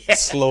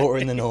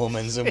 slaughtering the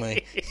Normans, aren't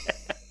we?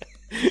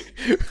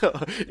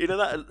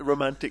 That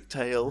romantic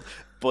tale: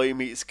 boy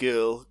meets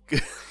girl,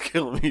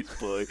 girl meets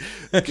boy,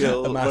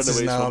 girl amasses runaways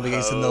an from army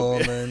against the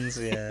Normans.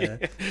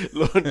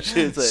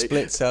 Launches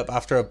splits up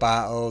after a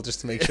battle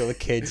just to make sure the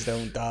kids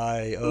don't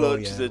die.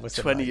 Launches a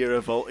 20-year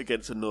revolt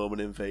against a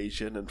Norman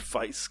invasion and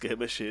fights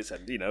skirmishes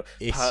and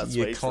it's parts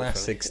your ways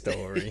classic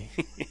story.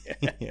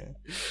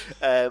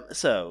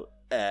 So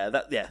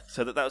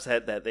that was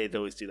it. They'd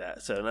always do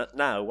that. So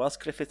now, whilst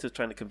Griffith was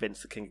trying to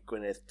convince the King of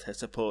Gwynedd to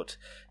support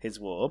his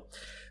war,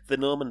 the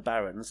Norman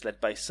barons,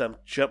 led by some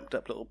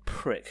jumped-up little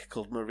prick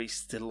called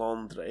Maurice de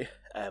Londres,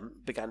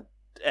 began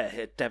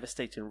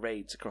devastating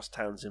raids across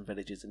towns and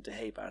villages into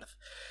Haybarth.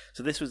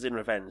 So this was in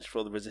revenge for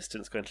all the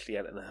resistance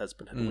Gwenllian and her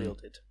husband had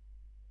wielded.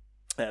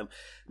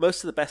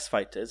 Most of the best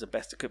fighters and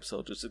best equipped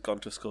soldiers had gone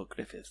to escort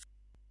Griffith.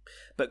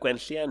 But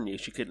Gwenllian knew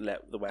she couldn't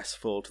let the West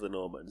fall to the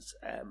Normans,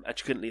 and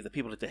she couldn't leave the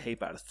people of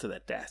Haybarth to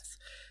their deaths.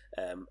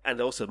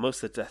 And also,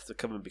 most of the deaths were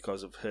coming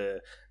because of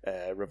her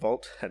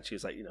revolt, and she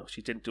was like,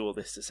 she didn't do all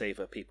this to save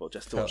her people,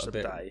 just to watch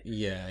them die.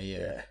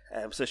 Yeah.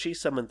 So she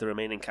summoned the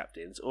remaining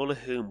captains, all of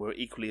whom were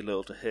equally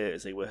loyal to her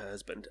as they were her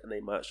husband, and they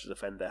marched to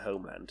defend their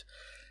homeland.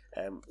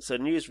 So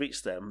news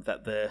reached them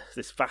that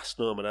this vast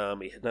Norman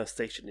army had now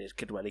stationed near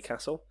Kidwelly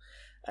Castle,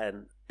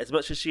 and as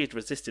much as she had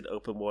resisted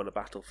open war on a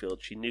battlefield,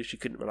 she knew she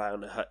couldn't rely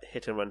on her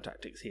hit-and-run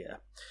tactics here.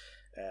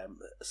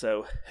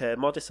 So her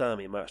modest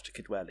army marched to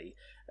Kidwelly,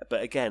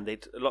 but again,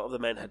 a lot of the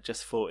men had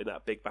just fought in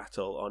that big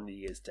battle on New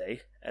Year's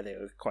Day, and they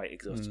were quite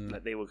exhausted.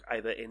 Like, they were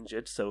either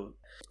injured, so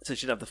she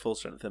didn't have the full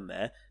strength in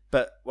there.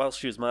 But whilst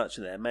she was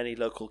marching there, many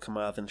local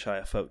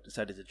Carmarthenshire folk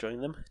decided to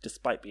join them,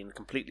 despite being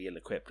completely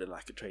ill-equipped and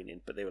lack of training.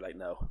 But they were like,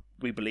 no,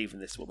 we believe in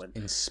this woman.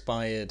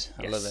 Inspired.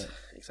 I love it.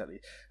 Exactly.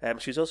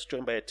 She was also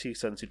joined by her two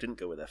sons who didn't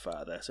go with their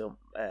father. So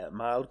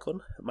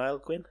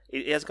Maelgwyn,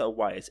 he has got a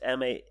Y. It's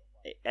Maelg.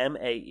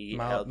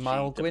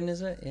 Maelgwyn,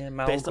 is it? Yeah,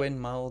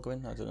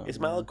 Maelgwyn. I don't know. It's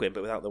Maelgwyn,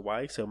 but without the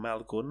Y. So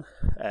Maelgwyn.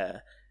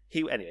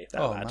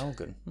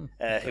 Maelgwyn.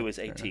 Who was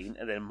 18,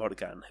 and then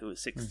Morgan, who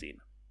was 16.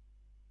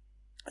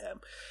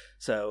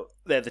 So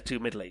they're the two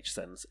middle-aged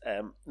sons.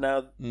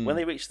 When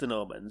they reached the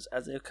Normans,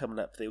 as they were coming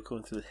up, they were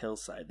going through the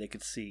hillside. They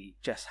could see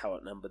just how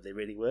outnumbered they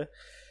really were.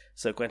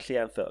 So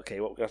Gwenllian thought,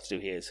 okay, what we're going to have to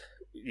do here is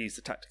use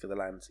the tactic of the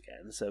lands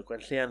again. So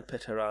Gwenllian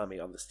put her army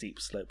on the steep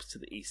slopes to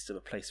the east of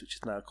a place which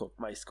is now called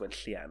Maes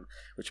Gwenllian,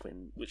 which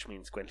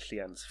means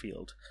Gwenllian's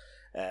field,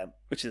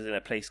 which is in a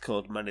place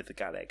called Mynydd the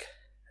Garreg.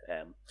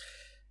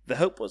 The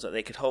hope was that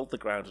they could hold the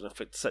ground and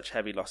inflict such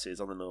heavy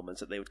losses on the Normans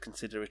that they would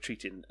consider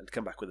retreating and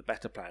come back with a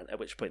better plan, at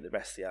which point the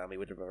rest of the army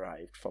would have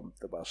arrived from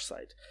the Welsh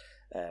side.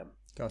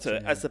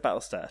 As the battle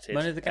started...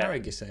 Mynydd the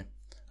Garreg, you say?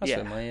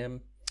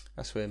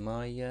 That's where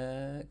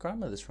my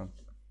grandmother's from.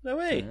 No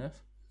way.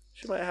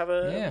 She might have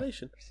a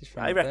relation.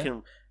 I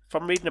reckon,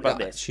 from reading about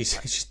this...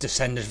 She's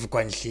descended from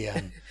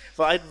Gwenllian.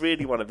 Well, I'd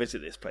really want to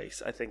visit this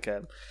place. I think,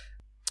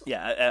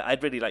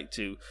 I'd really like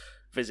to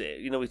visit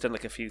it. We've done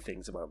like a few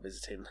things about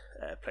visiting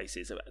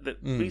places. The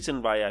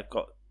reason why I've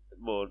got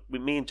more...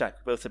 Me and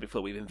Jack both said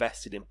before, we've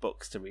invested in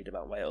books to read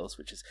about Wales,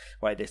 which is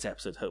why this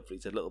episode hopefully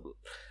is a little bit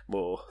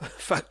more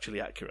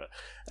factually accurate.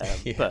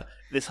 But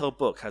this whole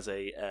book has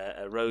a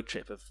road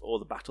trip of all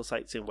the battle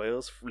sites in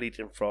Wales,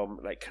 leading from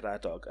like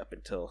Caradog up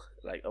until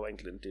like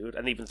England, dude,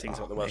 and even things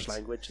about the Welsh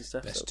language and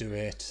stuff. Let's do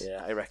it.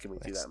 Yeah, I reckon we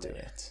do that,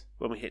 mate.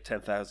 When we hit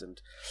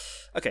 10,000.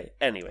 Okay,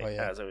 anyway,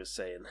 as I was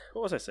saying,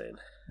 what was I saying?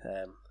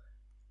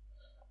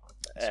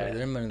 So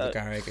they're in Mynydd the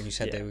Garreg, and you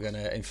said they were going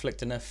to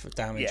inflict enough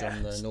damage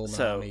on the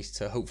Norman armies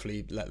to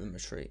hopefully let them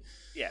retreat.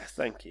 Yes,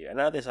 thank you. And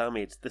now this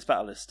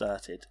battle has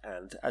started,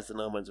 and as the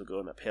Normans were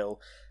going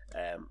uphill,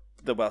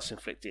 the Welsh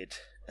inflicted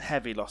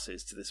heavy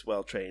losses to this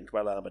well-trained,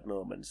 well-armoured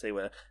Normans. They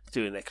were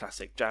doing their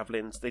classic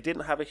javelins. They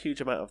didn't have a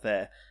huge amount of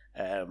their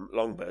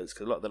longbows,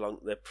 because a lot of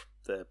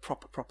the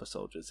proper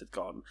soldiers had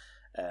gone,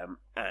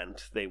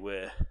 and they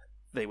were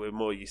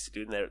more used to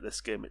doing their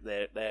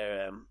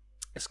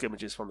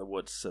skirmishes from the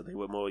woods, so they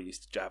were more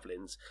used to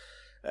javelins,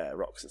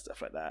 rocks and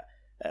stuff like that,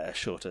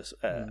 shorter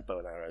bow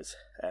and arrows.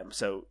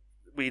 So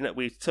we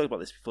talked about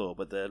this before,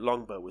 but the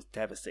longbow was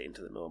devastating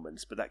to the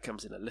Normans, but that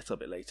comes in a little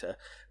bit later.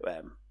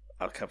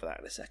 I'll cover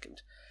that in a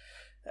second.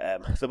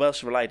 The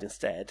Welsh relied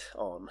instead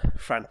on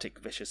frantic,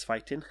 vicious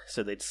fighting,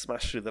 so they'd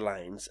smash through the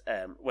lines.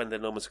 When the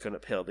Normans were going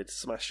uphill, they'd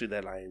smash through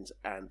their lines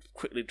and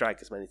quickly drag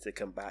as many as they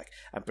come back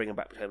and bring them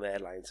back behind their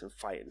lines and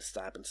fight and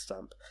stab and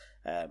stamp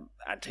and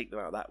take them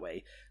out that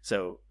way.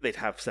 So they'd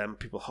have some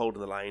people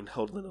holding the line,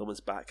 holding the Normans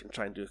back and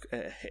trying to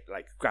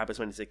grab as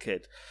many as they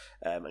could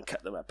and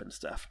cut them up and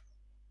stuff.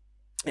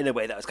 In a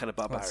way that was kind of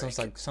barbaric. Well,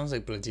 sounds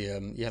like bloody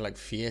like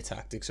fear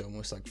tactics,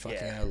 almost like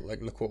fucking out.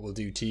 Like, look what we'll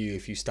do to you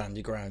if you stand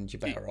your ground. You're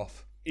better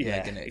off.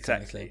 Yeah,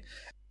 exactly.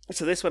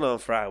 So this went on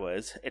for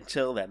hours.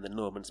 Until then, the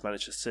Normans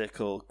managed to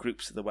circle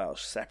groups of the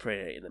Welsh,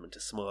 separating them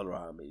into smaller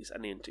armies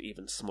and into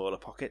even smaller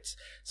pockets.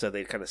 So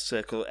they'd kind of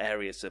circle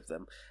areas of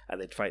them, and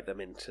they'd fight them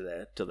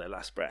till their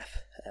last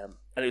breath. And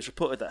it was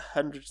reported that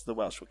hundreds of the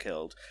Welsh were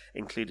killed,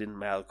 including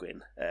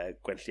Maelgwyn,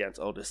 Gwenllian's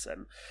oldest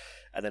son.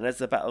 And then as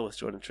the battle was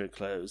drawing to a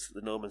close,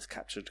 the Normans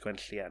captured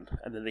Gwenllian,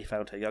 and then they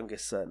found her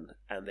youngest son,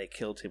 and they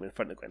killed him in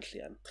front of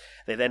Gwenllian.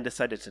 They then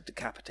decided to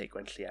decapitate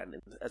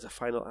Gwenllian as a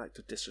final act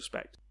of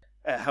disrespect.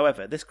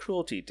 However, this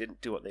cruelty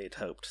didn't do what they had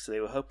hoped, so they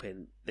were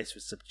hoping this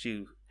would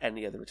subdue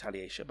any other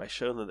retaliation by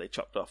showing that they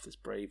chopped off this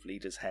brave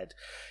leader's head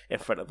in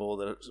front of all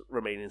the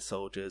remaining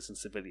soldiers and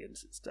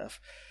civilians and stuff.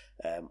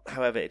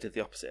 However, it did the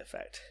opposite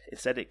effect.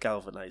 Instead, it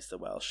galvanised the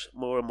Welsh.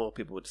 More and more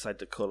people would decide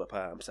to call up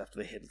arms after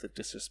they heard the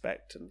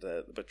disrespect and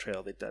the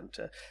betrayal they'd done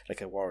to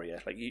like a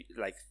warrior.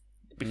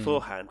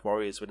 Beforehand,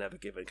 warriors were never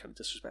given kind of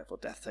disrespectful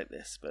death like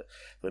this, but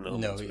the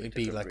Normans it'd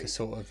be like a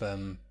sort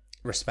of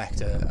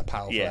respect a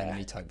powerful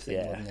enemy type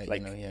thing, wasn't it?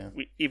 Like,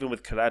 even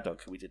with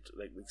Caradog, who we did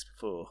like weeks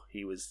before,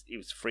 he was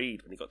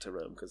freed when he got to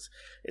Rome, because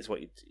it's what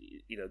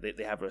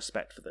they have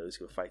respect for those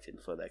who are fighting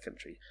for their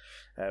country.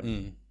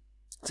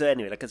 So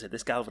anyway, like I said,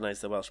 this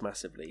galvanised the Welsh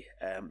massively.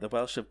 The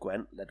Welsh of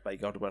Gwent, led by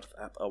Godwerth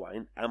ap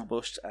Owain,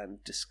 ambushed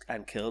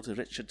and killed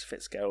Richard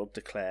Fitzgerald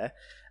de Clare,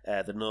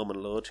 the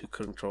Norman lord who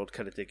controlled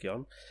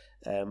Ceredigion.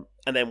 And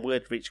then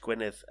word reached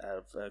Gwynedd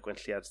of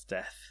Gwenllian's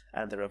death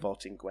and the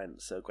revolt in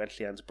Gwent. So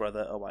Gwenllian's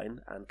brother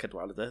Owain and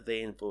Cadwaladr,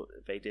 they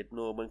invaded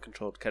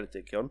Norman-controlled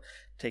Ceredigion,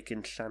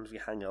 taking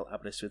Llanfihangel,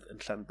 Aberystwyth and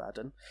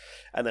Llanbaden.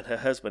 And then her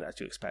husband, as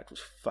you expect,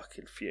 was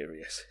fucking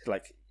furious.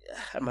 Like,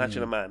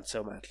 imagine a man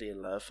so madly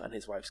in love and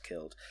his wife's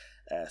killed.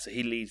 So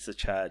he leads the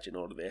charge in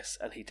all of this,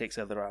 and he takes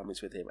other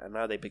armies with him, and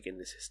now they begin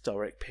this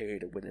historic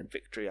period of winning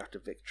victory after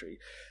victory.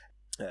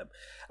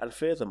 And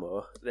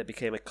furthermore, there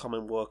became a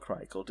common war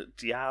cry called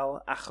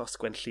Dial Achos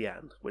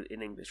Gwenllian,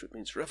 in English, which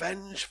means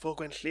revenge for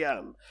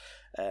Gwenllian.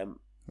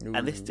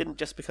 And this didn't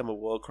just become a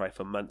war cry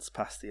for months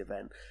past the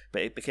event,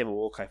 but it became a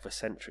war cry for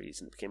centuries,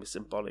 and it became a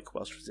symbolic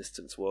Welsh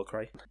resistance war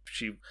cry.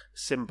 She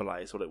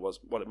symbolised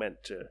what it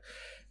meant to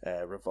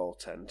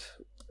revolt and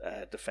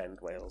defend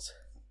Wales.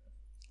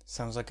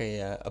 Sounds like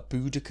a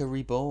Boudica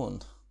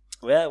reborn.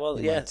 Well,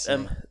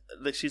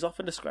 she's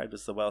often described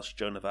as the Welsh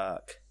Joan of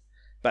Arc.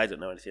 But I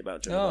don't know anything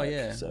about Joan of Arc. Oh,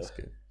 yeah, so. That's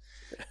good.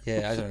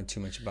 Yeah, I don't know too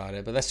much about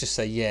it, but let's just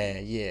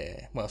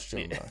say, Welsh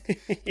Joan of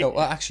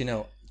Arc.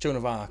 No, Joan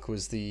of Arc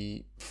was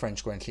the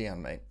French Gwenllian,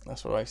 mate.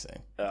 That's what I say.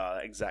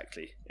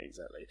 Exactly.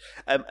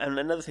 And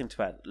another thing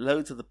to add,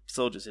 loads of the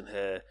soldiers in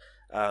her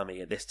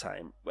army at this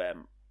time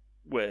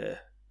were,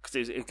 because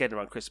it was getting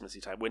around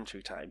Christmassy time,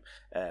 wintry time,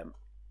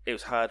 it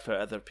was hard for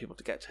other people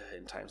to get to her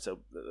in time.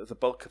 So the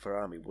bulk of her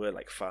army were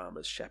like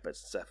farmers,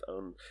 shepherds and stuff.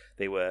 And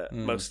they were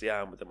mostly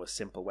armed with the most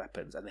simple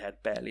weapons, and they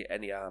had barely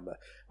any armour,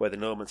 where the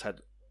Normans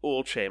had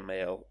all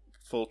chainmail,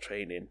 full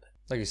training.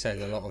 Like you said,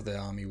 a lot of the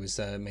army was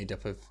made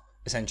up of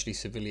essentially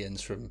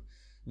civilians from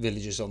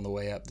villages on the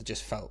way up that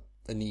just felt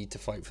the need to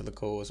fight for the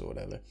cause or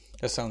whatever.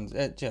 That sounds...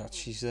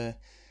 she's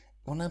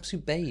one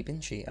absolute babe,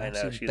 isn't she?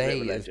 Absolute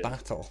babe of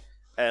battle.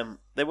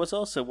 There was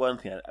also one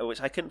thing which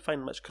I couldn't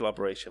find much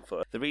collaboration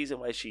for. The reason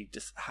why she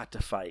just had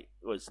to fight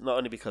was not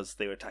only because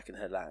they were attacking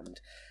her land,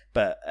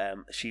 but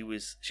she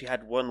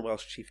had one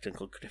Welsh chieftain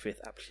called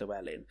Griffith ap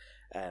Llywelyn,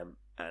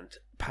 and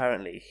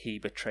apparently he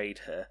betrayed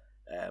her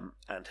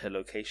and her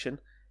location.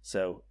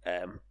 So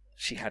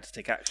she had to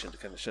take action to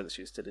kind of show that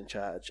she was still in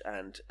charge.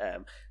 And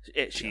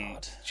she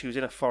was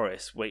in a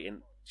forest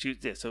waiting.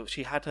 So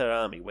she had her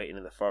army waiting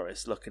in the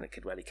forest, looking at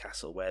Kidwelly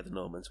Castle where the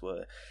Normans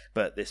were.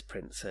 But this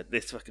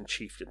fucking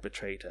chieftain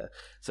betrayed her,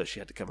 so she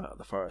had to come out of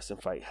the forest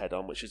and fight head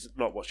on, which is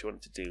not what she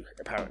wanted to do,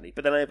 apparently.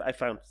 But then I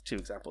found two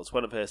examples.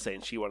 One of her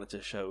saying she wanted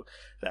to show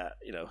that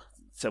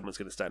someone's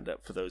going to stand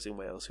up for those in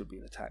Wales who've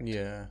been attacked.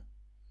 Yeah.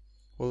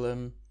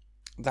 Well,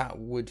 that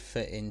would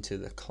fit into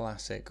the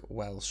classic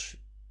Welsh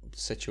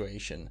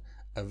situation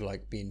of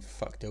like being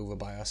fucked over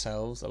by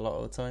ourselves a lot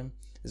of the time.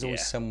 There's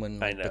always someone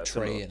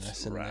betraying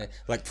us, and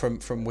like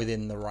from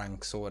within the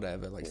ranks or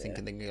whatever, like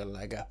thinking they can get a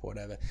leg up or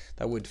whatever.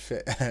 That would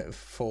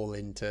fall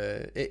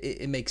into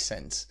it. It makes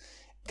sense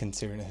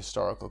considering a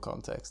historical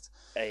context.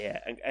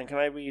 And can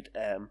I read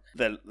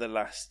the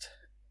last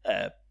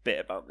bit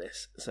about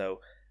this?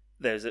 So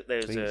there's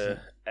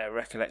a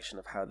recollection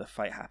of how the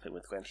fight happened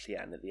with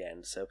Gwenllian at the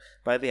end. So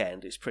by the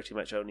end, it's pretty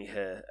much only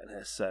her and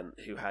her son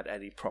who had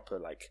any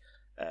proper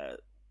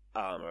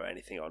armour or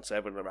anything on, so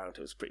everyone around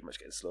her was pretty much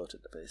getting slaughtered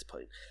at this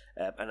point.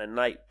 And a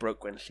knight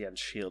broke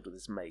Gwenllian's shield with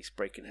his mace,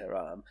 breaking her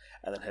arm,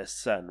 and then her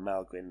son,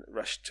 Malgwyn,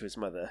 rushed to his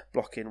mother,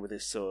 blocking with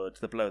his sword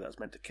the blow that was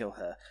meant to kill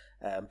her,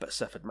 but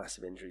suffered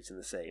massive injuries in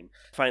the same.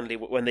 Finally,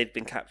 when they'd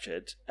been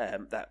captured,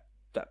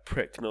 that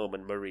prick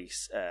Norman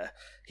Maurice,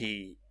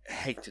 he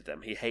hated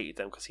them. He hated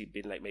them because he'd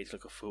been made to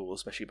look a fool,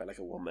 especially by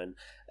a woman.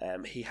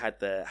 He had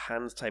their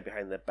hands tied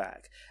behind their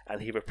back,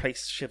 and he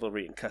replaced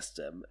chivalry and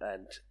custom.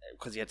 And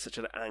because he had such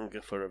an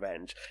anger for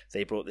revenge,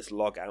 they brought this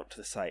log out to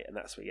the site, and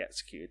that's where he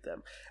executed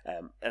them.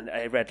 And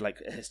I read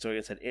a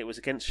historian said it was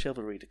against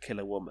chivalry to kill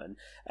a woman,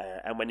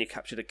 and when you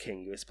captured a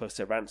king, you were supposed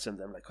to ransom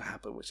them, like what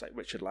happened with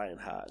Richard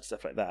Lionheart and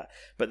stuff like that.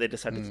 But they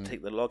decided to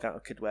take the log out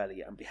of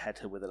Kidwelly and behead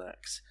her with an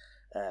axe.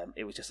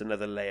 It was just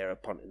another layer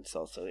upon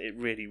insult, so it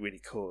really, really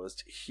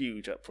caused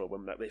huge uproar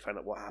when they found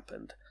out what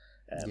happened.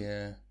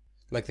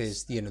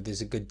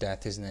 There's a good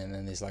death, isn't it? And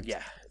then there's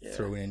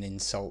throwing an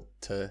insult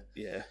to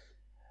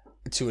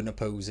an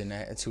opposing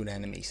to an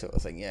enemy sort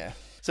of thing. Yeah.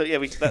 So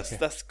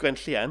that's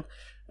Gwenllian.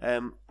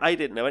 I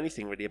didn't know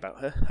anything really about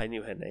her. I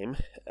knew her name.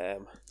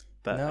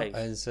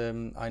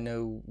 I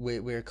know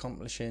we're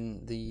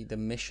accomplishing the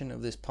mission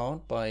of this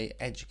pod by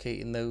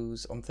educating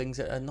those on things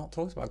that are not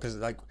talked about, because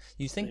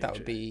you think that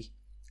would be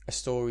a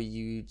story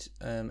you'd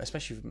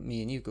especially for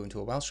me and you going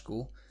to a Welsh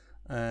school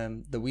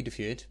that we'd have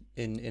heard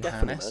in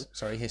Hanes,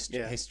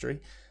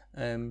 history.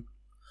 That's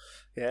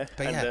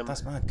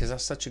mad, because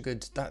that's such a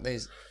good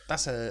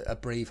that's a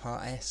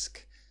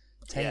Braveheart-esque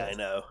tale. Yeah, I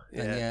know.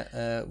 Yeah.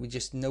 And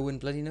yet, no one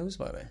bloody knows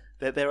about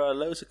it. There are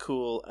loads of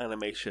cool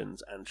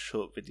animations and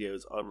short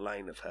videos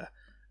online of her.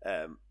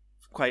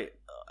 Quite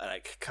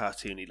like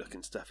cartoony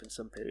looking stuff in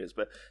some periods,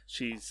 but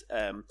she's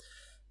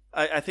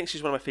I think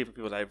she's one of my favourite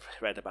people I've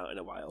read about in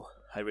a while.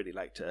 I really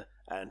liked her,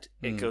 and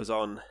it goes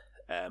on.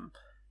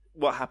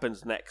 What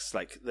happens next?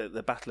 Like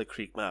the Battle of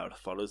Creek Mawr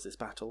follows this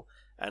battle,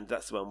 and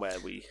that's the one where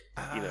we,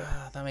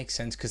 that makes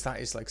sense because that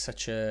is like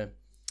such a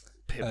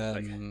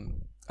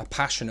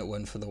passionate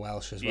one for the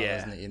Welsh as well,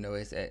 isn't it? You know,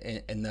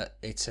 in that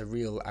it's a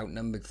real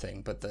outnumbered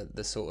thing, but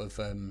the sort of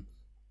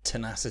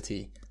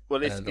tenacity.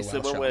 Well, it's the Welsh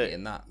Welsh one army where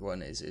in that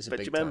one is a big. But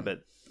do you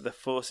remember the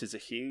forces are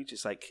huge?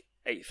 It's like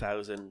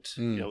 8,000.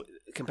 You know,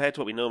 compared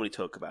to what we normally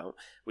talk about,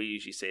 we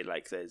usually say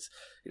like there's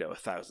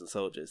 1,000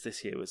 soldiers.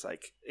 This year was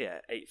like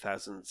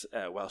 8,000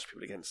 Welsh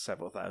people against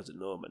several thousand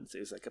Normans.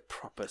 It was like a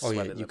proper. Oh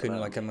yeah, you can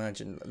like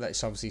imagine.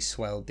 It's obviously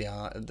swelled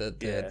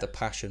the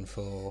passion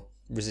for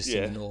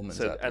resisting the Normans.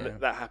 So,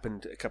 that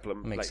happened a couple of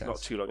Makes sense.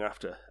 not too long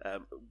after,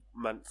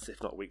 months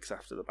if not weeks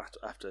after the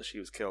battle, after she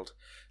was killed.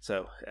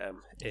 So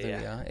there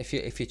we are. If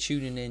you're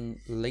tuning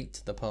in late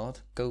to the pod,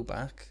 go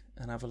back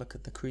and have a look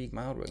at the Krieg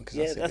Mawr one.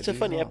 That's a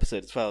funny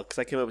episode as well, because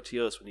I came over to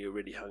yours when you were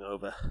really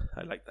hungover.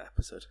 I liked that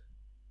episode.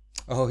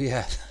 Oh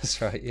yeah, that's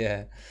right.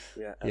 Yeah.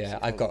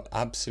 I've got hungover.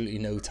 absolutely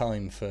no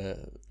time for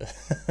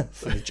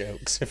the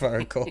jokes, if I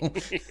recall.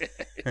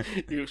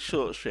 You were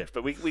short shrift,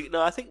 but we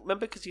I think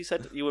remember because you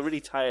said you were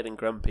really tired and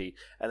grumpy,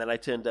 and then I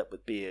turned up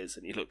with beers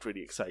and you looked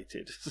really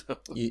excited. So.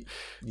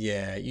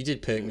 You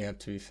did perk me up.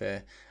 To be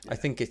fair, I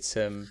think it's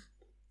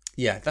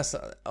that's.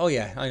 Oh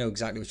yeah, I know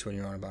exactly which one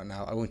you're on about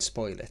now. I won't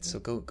spoil it, so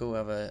go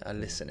have a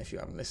listen if you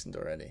haven't listened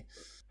already.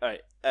 All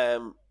right.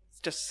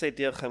 Just to say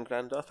diolch am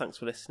gwrando, thanks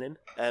for listening.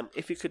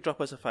 If you could drop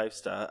us a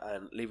 5-star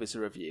and leave us a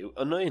review.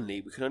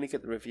 Annoyingly, we can only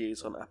get the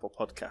reviews on Apple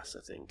Podcasts,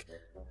 I think.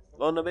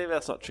 Well, no, maybe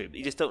that's not true.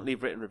 You just don't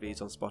leave written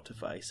reviews on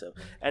Spotify. So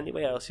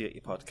anywhere else you get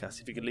your podcast,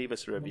 if you could leave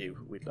us a review,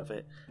 we'd love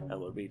it, and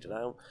we'll read it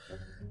out.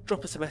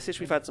 Drop us a message.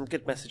 We've had some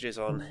good messages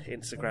on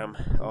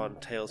Instagram, on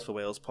Tales for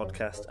Wales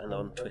podcast, and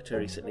on Twitter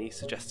recently,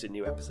 suggesting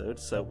new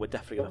episodes. So we're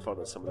definitely going to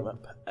follow some of them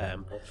up.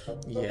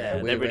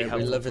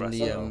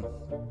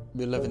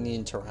 We're loving the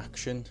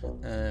interaction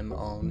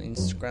on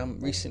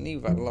Instagram. Recently,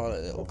 we've had a lot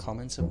of little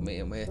comments of me,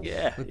 and we're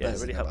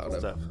really helpful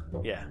stuff.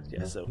 Yeah.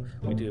 So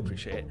we do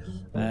appreciate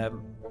it.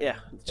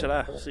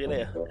 Ta-ra, see you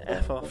later.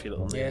 F off, you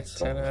little nerds.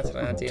 Ta-ra,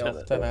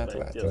 diolch, ta-ra.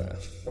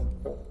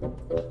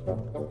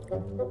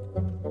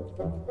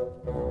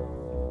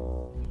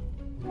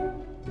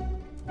 Diolch.